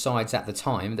you've got the sides at the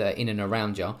time that are in and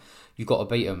around you. You've got to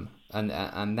beat them,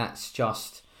 and that's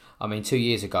just. I mean, 2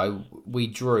 years ago we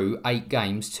drew 8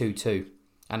 games 2-2,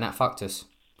 and that fucked us.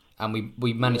 And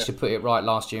we managed to put it right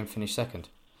last year and finish second,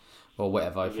 or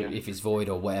whatever, if it's void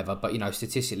or whatever. But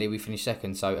statistically we finished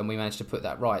second, and we managed to put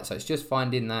that right. So it's just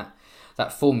finding that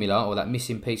formula or that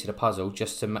missing piece of the puzzle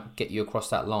just to get you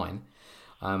across that line,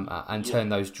 and turn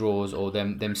those draws or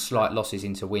them slight losses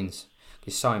into wins.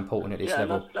 It's so important at this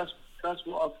level. That's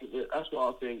what I think. That's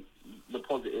what I think. The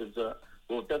positives are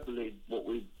definitely what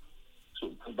we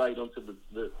sort of conveyed onto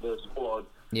the squad.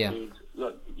 Yeah. Is,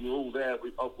 look, you're all there.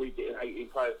 We get 18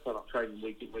 players turn up training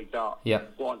week in, week out. Yeah.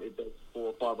 Granted, there's 4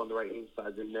 or 5 under 18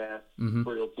 players in there, 3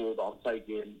 or 4 that I'm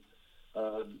taking,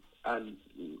 and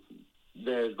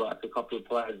there's like a couple of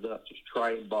players that just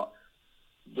train, but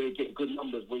we get good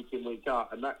numbers week in, week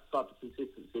out, and that type of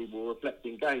consistency will reflect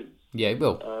in games. Yeah, it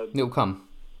will. It'll come.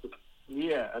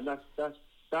 Yeah, and that's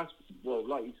well,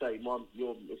 like you say,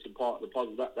 your missing part of the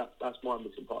puzzle. That's my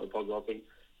missing part of the puzzle. I think.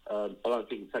 I don't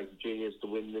think it takes a genius to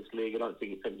win this league. I don't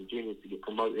think it takes a genius to get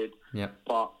promoted. Yeah.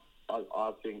 But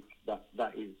I think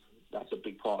that's a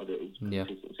big part of it. Is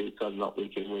consistency, turning up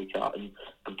week in, week out, and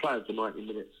playing for 90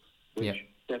 minutes, which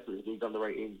definitely these under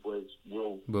 18 boys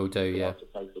will do. Yeah. To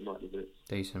play for 90 minutes.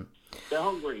 Decent. They're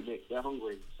hungry, Nick. They're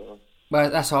hungry. So. Well,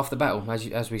 that's half the battle,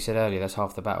 as we said earlier. That's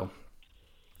half the battle.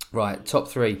 Right, top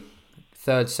 3.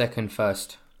 3rd, 2nd,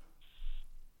 1st.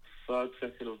 3rd,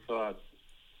 2nd, and 3rd.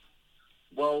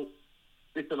 Well,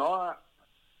 listen, I'm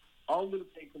going to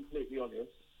be completely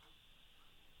honest.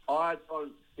 I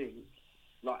don't think,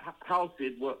 House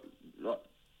did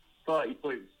 30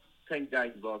 points, 10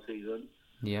 games last season.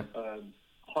 Yeah.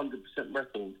 100%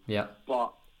 record. Yeah.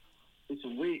 But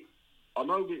listen, I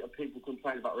know people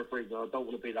complain about referees, and I don't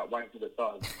want to be that wanker that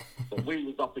does. But we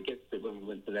was up against it when we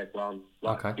went to their ground.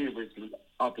 Seriously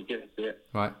up against it.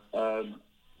 Right.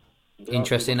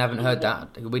 Interesting. Haven't heard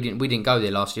that. We didn't go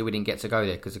there last year. We didn't get to go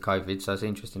there because of COVID. So it's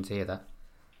interesting to hear that.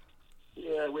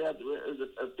 Yeah, it was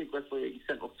a big referee. He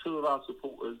sent off 2 of our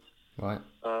supporters. Right.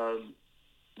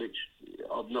 Which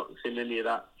I've not seen any of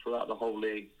that throughout the whole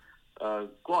league.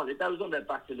 Granted, that was on their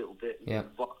back a little bit. Yeah.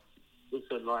 But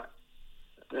listen, like,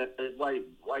 there's ways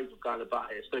of going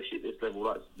about it, especially at this level.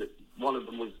 Like, one of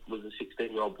them was a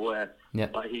 16-year-old boy. Yeah.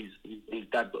 Like, his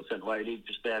dad got sent away, and he's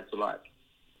just there to like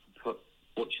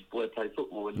watch his boy play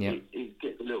football, and he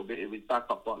gets a little bit of his back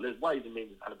up. But there's ways and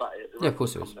means about it. Yeah, of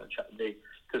course there is.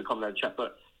 Couldn't come down and chat,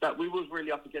 but that we was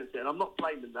really up against it, and I'm not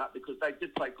blaming that because they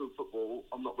did play good football.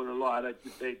 I'm not going to lie,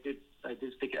 they did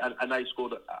stick it, and they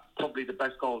scored probably the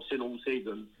best goal I've seen all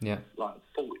season. Yeah, like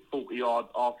 40-yard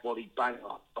half volley banger.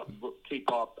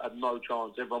 Keeper had no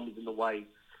chance. Everyone was in the way,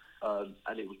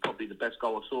 and it was probably the best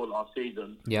goal I saw last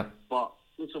season. Yeah, but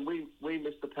listen, we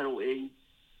missed the penalty.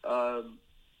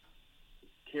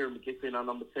 Kieran McGiffin, our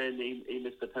number 10, he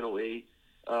missed the penalty.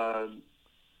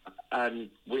 And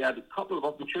we had a couple of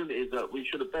opportunities that we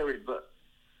should have buried, but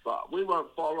we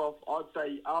weren't far off. I'd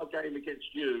say our game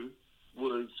against you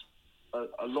was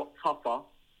a lot tougher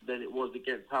than it was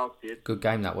against Halstead. Good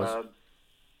game that was.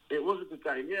 It was a good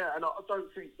game, yeah, and I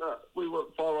don't think that we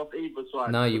weren't far off either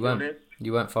side. No, you weren't.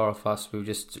 You weren't far off us. We were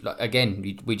just,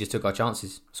 we just took our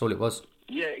chances. That's all it was.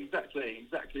 Yeah, exactly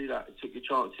that. It took your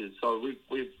chances. So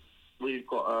we've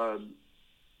got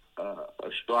a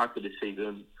striker this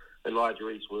season, Elijah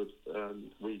Eastwood.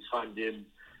 We signed him.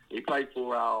 He played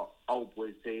for our old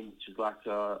boys team, which is like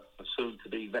a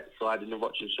soon-to-be vet side in the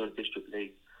Rochester District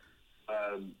League.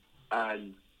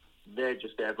 And they're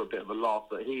just there for a bit of a laugh,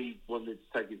 but he wanted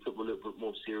to take his football a little bit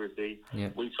more seriously. Yeah.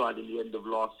 We signed him the end of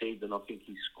last season. I think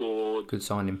he scored... Good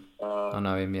signing. I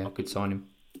know him, yeah. Good signing.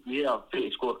 Yeah, I think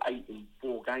he scored 8 in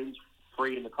 4 games,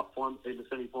 3 in the cup final, in the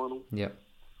semi-final. Yeah.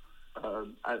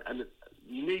 And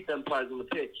you need them players on the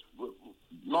pitch.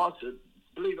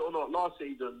 Believe it or not, last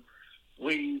season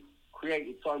we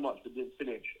created so much but didn't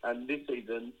finish, and this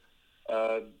season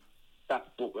that's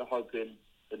what we're hoping.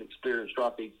 An experienced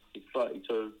striker, he's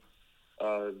 32,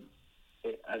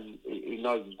 and he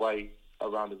knows his way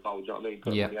around the goal. Do you know what I mean?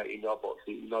 Yeah. In the 18-yard box,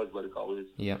 he knows where the goal is.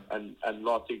 Yeah. And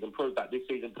last season proved that. This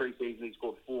season, pre-season, he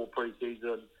scored 4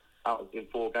 pre-season out in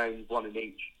 4 games, 1 in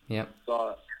each. Yeah.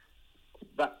 So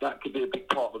that could be a big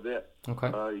part of it.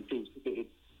 Okay. He seems to be.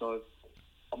 So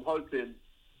I'm hoping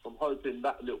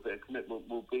that little bit of commitment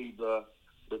will be the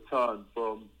turn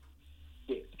from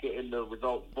getting the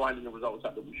results, finding the results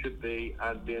that we should be,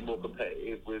 and being more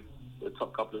competitive with the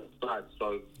top couple of sides.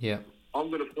 So yeah, I'm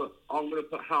gonna put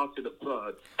Houghton at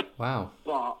 3rd. Wow.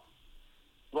 But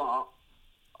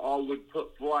I would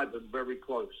put Brighton very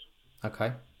close.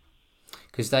 Okay.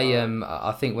 Because they,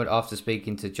 I think after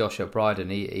speaking to Josh at Bryden,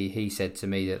 he said to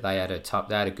me that they had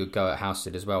a good go at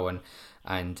Halstead as well,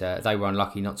 and they were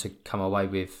unlucky not to come away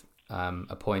with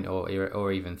a point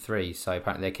or even 3. So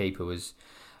apparently their keeper was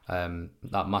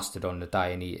like mustard on the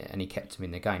day, and he kept him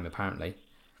in the game apparently.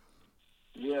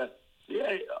 Yeah.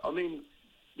 I mean,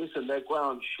 listen, their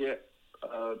ground's shit,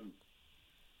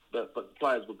 but the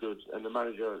players were good, and the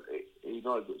manager he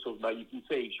knows what it's talking about. You can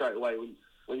see straight away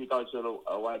when you go to an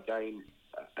away game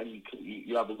and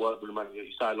you have a word with the manager,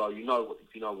 you say hello, you know what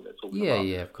they're talking about.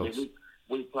 Yeah, of course. I mean,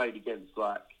 we played against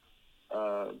like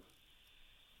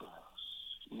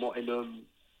Nottingham,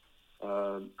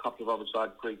 a couple of other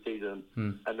sides pre-season,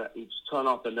 and you just turn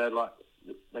up and they're like,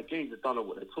 the geezers don't know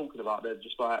what they're talking about. They're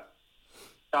just like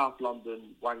South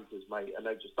London wankers, mate, and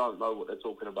they just don't know what they're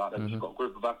talking about. They've just got a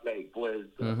group of athletic boys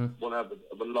that want to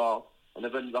have a laugh, and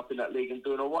they've ended up in that league and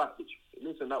doing all right. Which,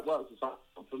 listen, that works.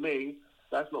 For me,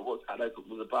 that's not what Saturday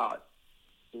football was about.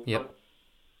 Yep.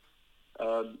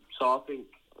 So I think,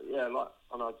 I know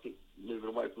I keep moving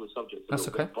away from the subject a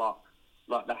little bit, but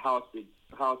like the Halstead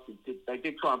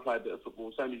did try and play a bit of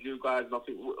football, same as you guys, and I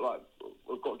think like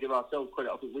we've got to give ourselves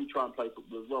credit. I think we try and play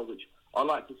football as well, which I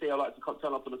like to see. I like to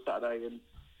turn up on a Saturday and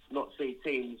not see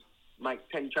teams make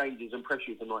 10 changes and press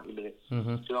you for 90 minutes.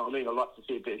 Mm-hmm. Do you know what I mean? I like to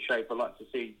see a bit of shape. I like to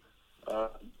see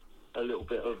a little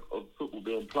bit of football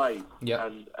being played. Yeah.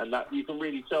 And that you can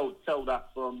really tell that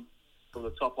from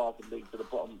the top half of the league to the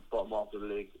bottom half of the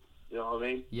league. You know what I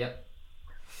mean? Yeah.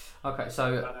 Okay,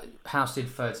 so Halstead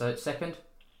 3rd, so 2nd?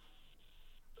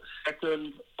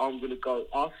 2nd, I'm going to go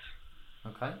us.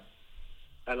 Okay.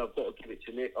 And I've got to give it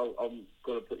to Nick. I'm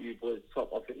going to put you boys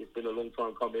top. I think it's been a long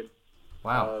time coming.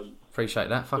 Wow. Appreciate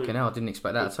that. Fucking hell, I didn't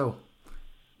expect that at all.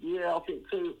 Yeah, I think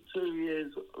 2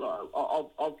 years. Like,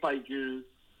 I've played you.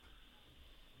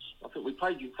 I think we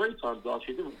played you 3 times last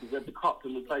year, didn't we? Because we had the cup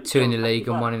and we played 2 in the league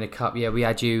and 1 in the cup. Yeah, we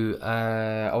had you.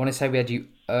 I want to say we had you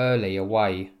early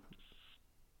away.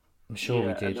 I'm sure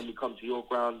we did. And then we come to your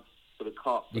ground for the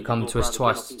cup. You come to us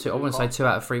twice. I want to say 2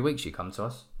 out of 3 weeks you come to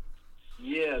us.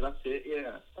 that's it.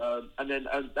 Yeah, and then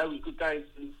that was good games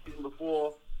in the season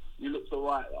before. You looked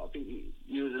alright. I think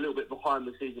you was a little bit behind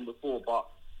the season before, but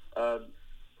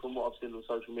from what I've seen on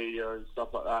social media and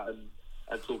stuff like that,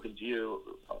 and talking to you,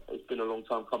 it's been a long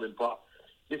time coming. But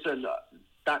listen,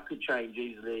 that could change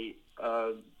easily.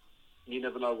 You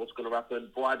never know what's going to happen.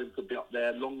 Bryden could be up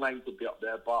there, Long Lane could be up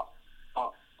there, but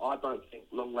I don't think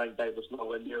Long Lane gave us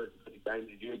nowhere near as many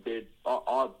games as you did.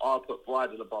 I put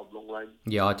Bryden above Long Lane.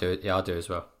 Yeah, I do. Yeah, I do as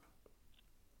well.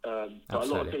 But a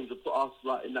lot of teams have put us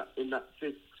like in that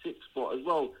fifth, sixth spot as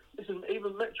well. Listen,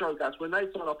 even Metro Gas, when they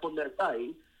turn up on their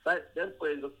day, their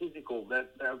players are physical. They're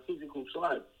a physical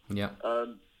side. Yeah.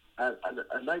 And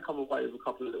they come away with a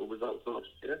couple of little results last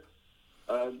year.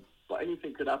 But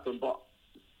anything could happen. But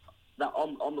that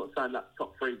I'm not saying that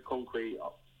top three concrete.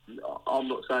 I'm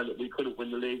not saying that we couldn't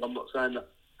win the league. I'm not saying that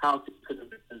how it could have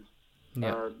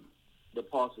been. The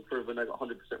past has proven they got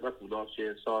 100% record last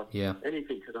year. So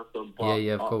anything could happen. But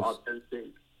of course.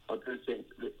 I do think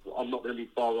that I'm not going to be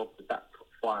far off with that top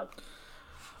five.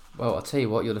 Well, I'll tell you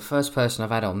what, you're the first person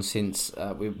I've had on since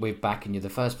we're back, and you're the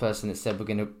first person that said we're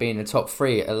going to be in the top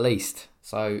three at least.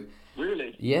 So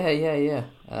really, yeah.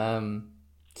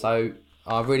 So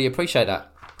I really appreciate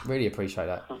that. Really appreciate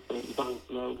that.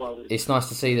 No worries. It's nice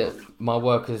to see that my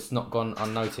work has not gone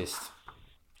unnoticed.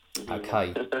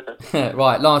 Okay.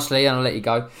 Right. Lastly, and I'll let you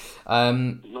go.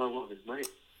 No worries, mate.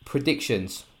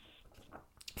 Predictions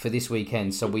for this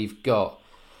weekend. So we've got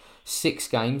 6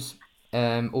 games.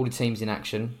 All the teams in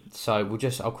action. So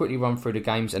I'll quickly run through the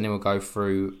games and then we'll go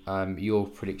through your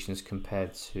predictions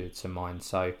compared to mine.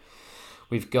 So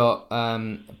we've got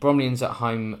Bromleyans at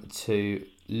home to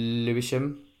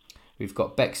Lewisham. We've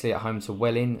got Bexley at home to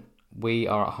Welling. We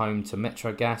are at home to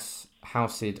Metro Gas.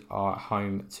 Househead are at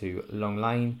home to Long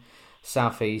Lane.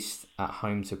 South East at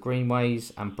home to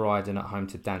Greenways. And Bryden at home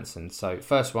to Danson. So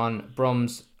first one,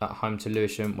 Broms at home to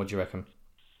Lewisham. What do you reckon?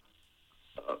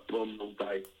 Broms all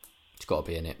day. It's got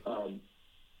to be in it.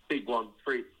 Big one,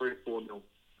 3-4-0.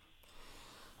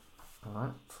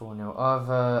 Alright,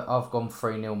 4-0. I've gone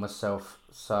 3-0 myself.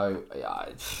 So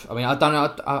I mean, I don't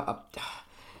know.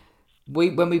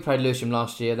 When we played Lewisham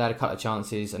last year, they had a couple of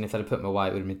chances, and if they'd have put them away,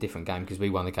 it would have been a different game because we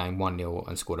won the game 1-0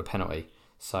 and scored a penalty.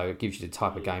 So it gives you the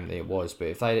type of game that it was. But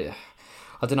if they,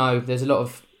 I don't know. There's a lot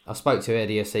of. I spoke to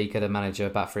Eddie Osika, the manager,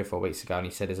 about 3 or 4 weeks ago, and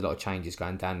he said there's a lot of changes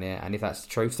going down there. And if that's the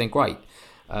truth, then great.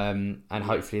 And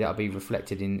hopefully that'll be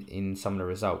reflected in some of the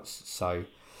results. So,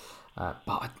 but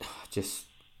I just,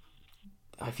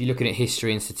 if you're looking at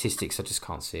history and statistics, I just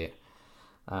can't see it.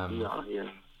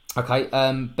 Okay,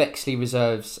 Bexley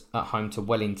reserves at home to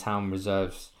Welling Town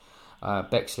reserves.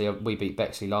 Bexley, we beat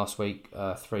Bexley last week,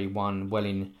 3-1.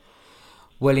 Welling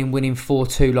winning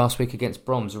 4-2 last week against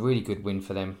Broms, a really good win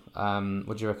for them.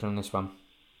 What do you reckon on this one?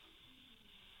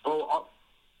 Well,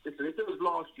 listen, if it was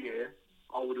last year,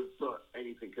 I would have thought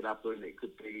anything could happen. It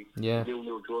could be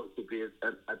 0-0 draw. It could be a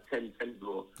 10-10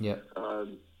 draw. Yeah.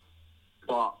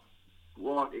 But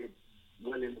granted,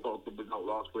 Welling got a good result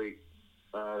last week.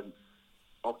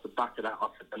 Off the back of that, I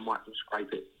said they might just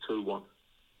scrape it 2-1.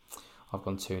 I've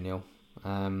gone 2-0.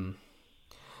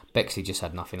 Bexley just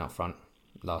had nothing up front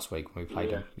last week when we played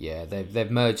them. Yeah,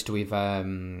 they've merged with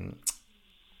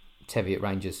Teviot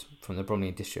Rangers from the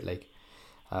Bromley District League.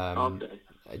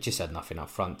 Just had nothing up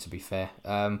front, to be fair.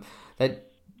 They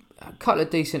a couple of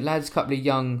decent lads, a couple of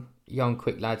young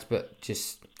quick lads, but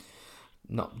just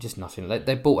nothing.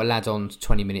 They brought a lad on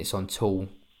 20 minutes on tall,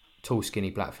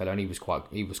 skinny black fella, and he was quite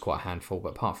a handful. But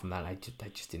apart from that, they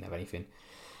just didn't have anything.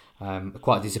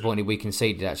 Quite disappointed we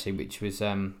conceded actually, which was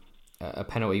a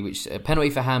penalty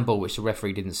for handball, which the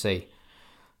referee didn't see.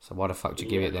 So why the fuck did you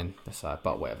give it then?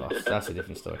 But whatever, that's a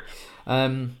different story.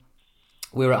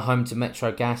 We're at home to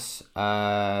Metro Gas.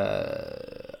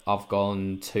 I've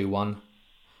gone 2-1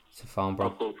 to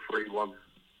Farnborough. I've gone 3-1.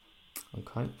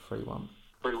 Okay, 3-1.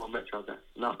 3-1 Metro Gas.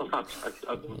 No,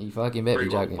 you fucking better be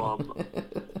joking.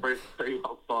 3-1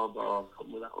 Farnborough. I'll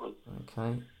come with that one.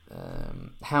 Okay.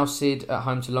 Househead at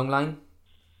home to Long Lane.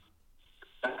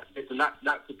 Listen,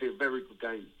 that could be a very good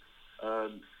game.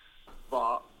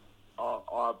 But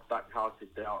I back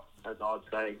Househead out, and I'd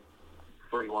say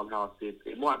 3-1 Househead.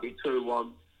 It might be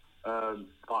 2-1,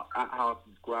 but at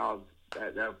Househead's ground,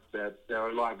 they're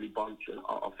a lively bunch, and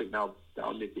I think they'll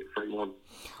nick it 3-1.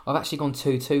 I've actually gone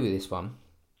 2-2 with this one.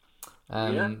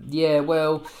 Yeah,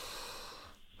 well,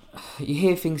 you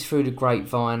hear things through the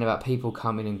grapevine about people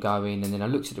coming and going, and then I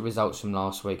looked at the results from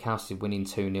last week. Househead winning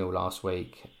 2-0 last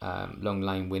week, Long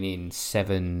Lane winning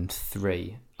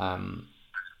 7-3.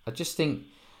 I just think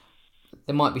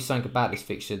there might be something about this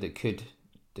fixture that could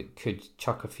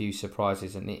chuck a few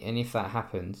surprises, and if that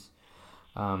happens,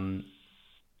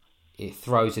 it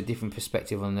throws a different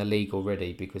perspective on the league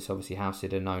already, because obviously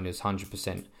Halstead are known as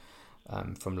 100%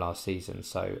 from last season.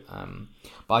 So,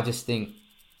 but I just think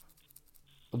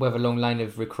whether Long Lane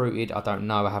have recruited, I don't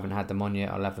know. I haven't had them on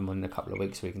yet. I'll have them on in a couple of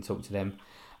weeks so we can talk to them.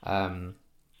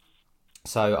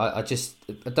 So I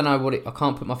don't know what I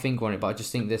can't put my finger on it, but I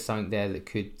just think there's something there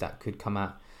that could come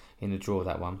out in the draw,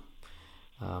 that one.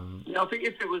 I think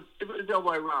if it was the other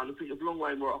way around, I think if Long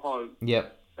Lane were at home,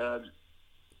 yep. I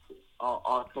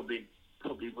probably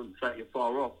wouldn't say you're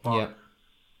far off. But yep.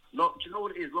 Do you know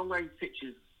what it is? Long Range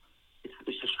pitches,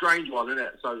 it's a strange one, isn't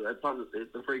it? So at times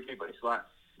the free kick, but it's like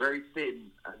very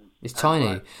thin and it's tiny.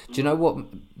 Like, do you know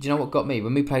what got me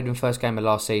when we played them first game of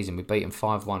last season? We beat them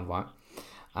 5-1, right?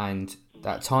 And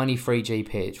that tiny 3G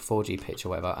pitch, 4G pitch or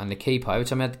whatever, and the keeper, every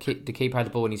time the keeper had the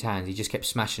ball in his hands, he just kept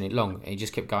smashing it long, and he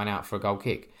just kept going out for a goal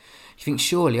kick. You think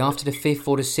surely after the 5th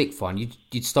or the 6th one,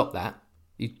 you'd stop that,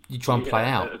 you'd try and play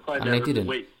out, and they didn't.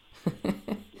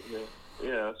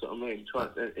 Yeah, that's what I mean.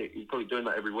 He's probably doing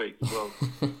that every week as well.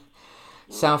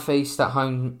 South East at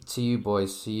home to you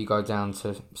boys, so you go down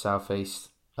to South East.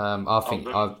 I think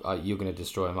you're going to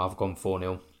destroy them. I've gone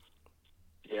 4-0.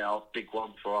 Yeah, big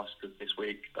one for us this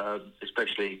week,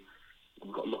 especially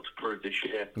we've got a lot to prove this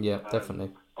year. Yeah, definitely.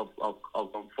 I've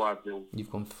gone 5-0. You've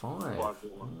gone 5. 5-0.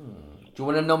 Do you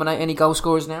want to nominate any goal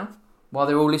scorers now, while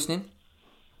they're all listening?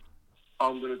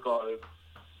 I'm gonna go.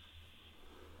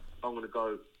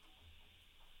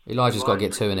 Elijah's got to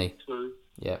get 2, isn't he? 2.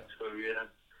 Yeah. 2, yeah.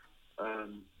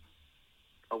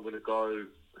 I'm gonna go.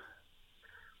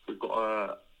 We've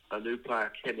got a new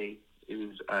player, Kenny.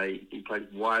 He plays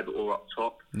wide or up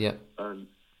top. Yeah.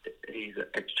 He's an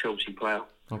ex-Chelsea player.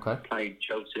 Okay. Played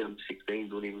Chelsea under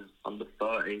 16s when he was under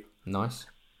 30. Nice.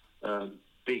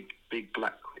 Big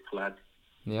black quick lad.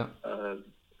 Yeah.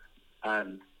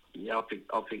 And yeah,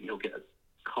 I think he'll get a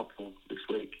couple this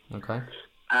week. Okay.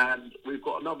 And we've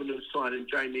got another new signing,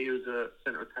 Jamie, who's a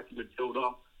centre attacking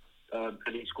midfielder, and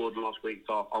he scored last week,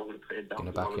 so I'm going to put him down.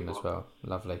 Going to back him as well.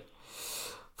 Lovely.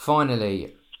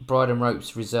 Finally, Bryden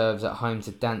Ropes reserves at home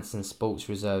to Danson Sports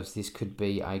reserves. This could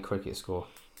be a cricket score.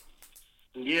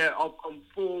 Yeah, I've gone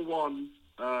 4-1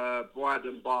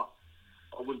 Bryden, but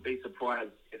I wouldn't be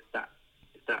surprised if that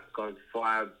goes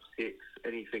 5-6,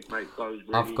 anything, mate, goes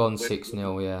really. I've gone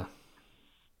 6-0, yeah.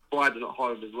 Bryden at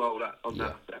home as well, that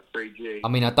 3G. I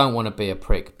mean, I don't want to be a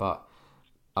prick, but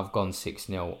I've gone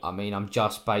 6-0. I mean, I'm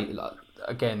just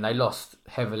again, they lost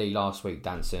heavily last week,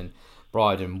 Danson.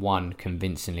 Bryden won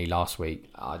convincingly last week.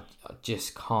 I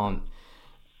just can't.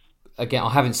 Again, I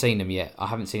haven't seen them yet. I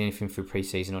haven't seen anything through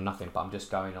pre-season or nothing, but I'm just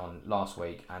going on last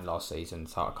week and last season,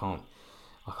 so I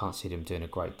can't see them doing a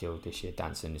great deal this year,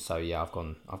 Danson. So yeah, I've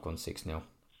gone 6-0.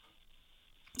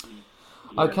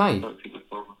 Okay.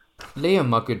 Liam,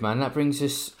 my good man, that brings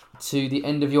us to the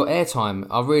end of your airtime.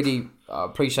 I really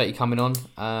appreciate you coming on.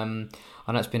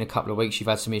 I know it's been a couple of weeks. You've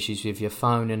had some issues with your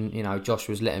phone, and Josh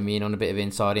was letting me in on a bit of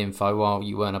inside info while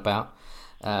you weren't about.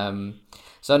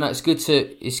 So no, it's good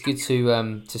to speak to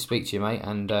you, mate,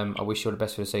 and I wish you all the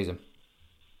best for the season.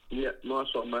 Yeah, nice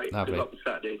one, mate. Lovely. Good luck with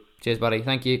Saturday. Cheers, buddy.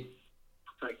 Thank you.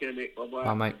 Take care, Nick. Bye-bye.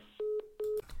 Bye, mate.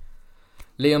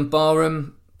 Liam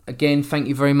Barham. Again, thank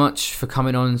you very much for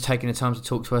coming on and taking the time to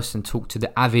talk to us and talk to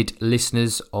the avid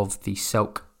listeners of the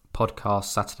Selk podcast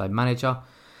Saturday Manager.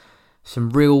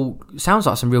 Sounds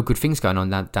like some real good things going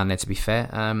on down there, to be fair.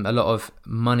 A lot of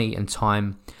money and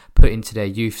time put into their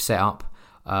youth setup,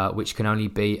 which can only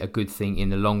be a good thing in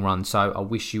the long run. So I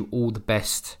wish you all the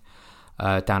best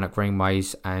down at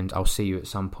Greenways, and I'll see you at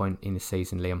some point in the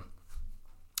season, Liam.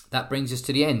 That brings us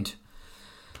to the end.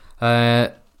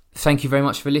 Thank you very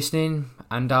much for listening,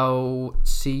 and I'll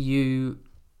see you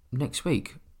next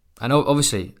week. And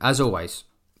obviously, as always,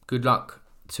 good luck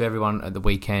to everyone at the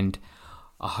weekend.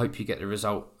 I hope you get the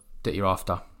result that you're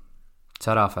after.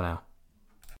 Ta-da for now.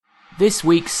 This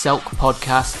week's Selk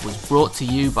podcast was brought to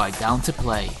you by Down to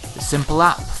Play, the simple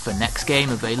app for next game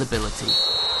availability.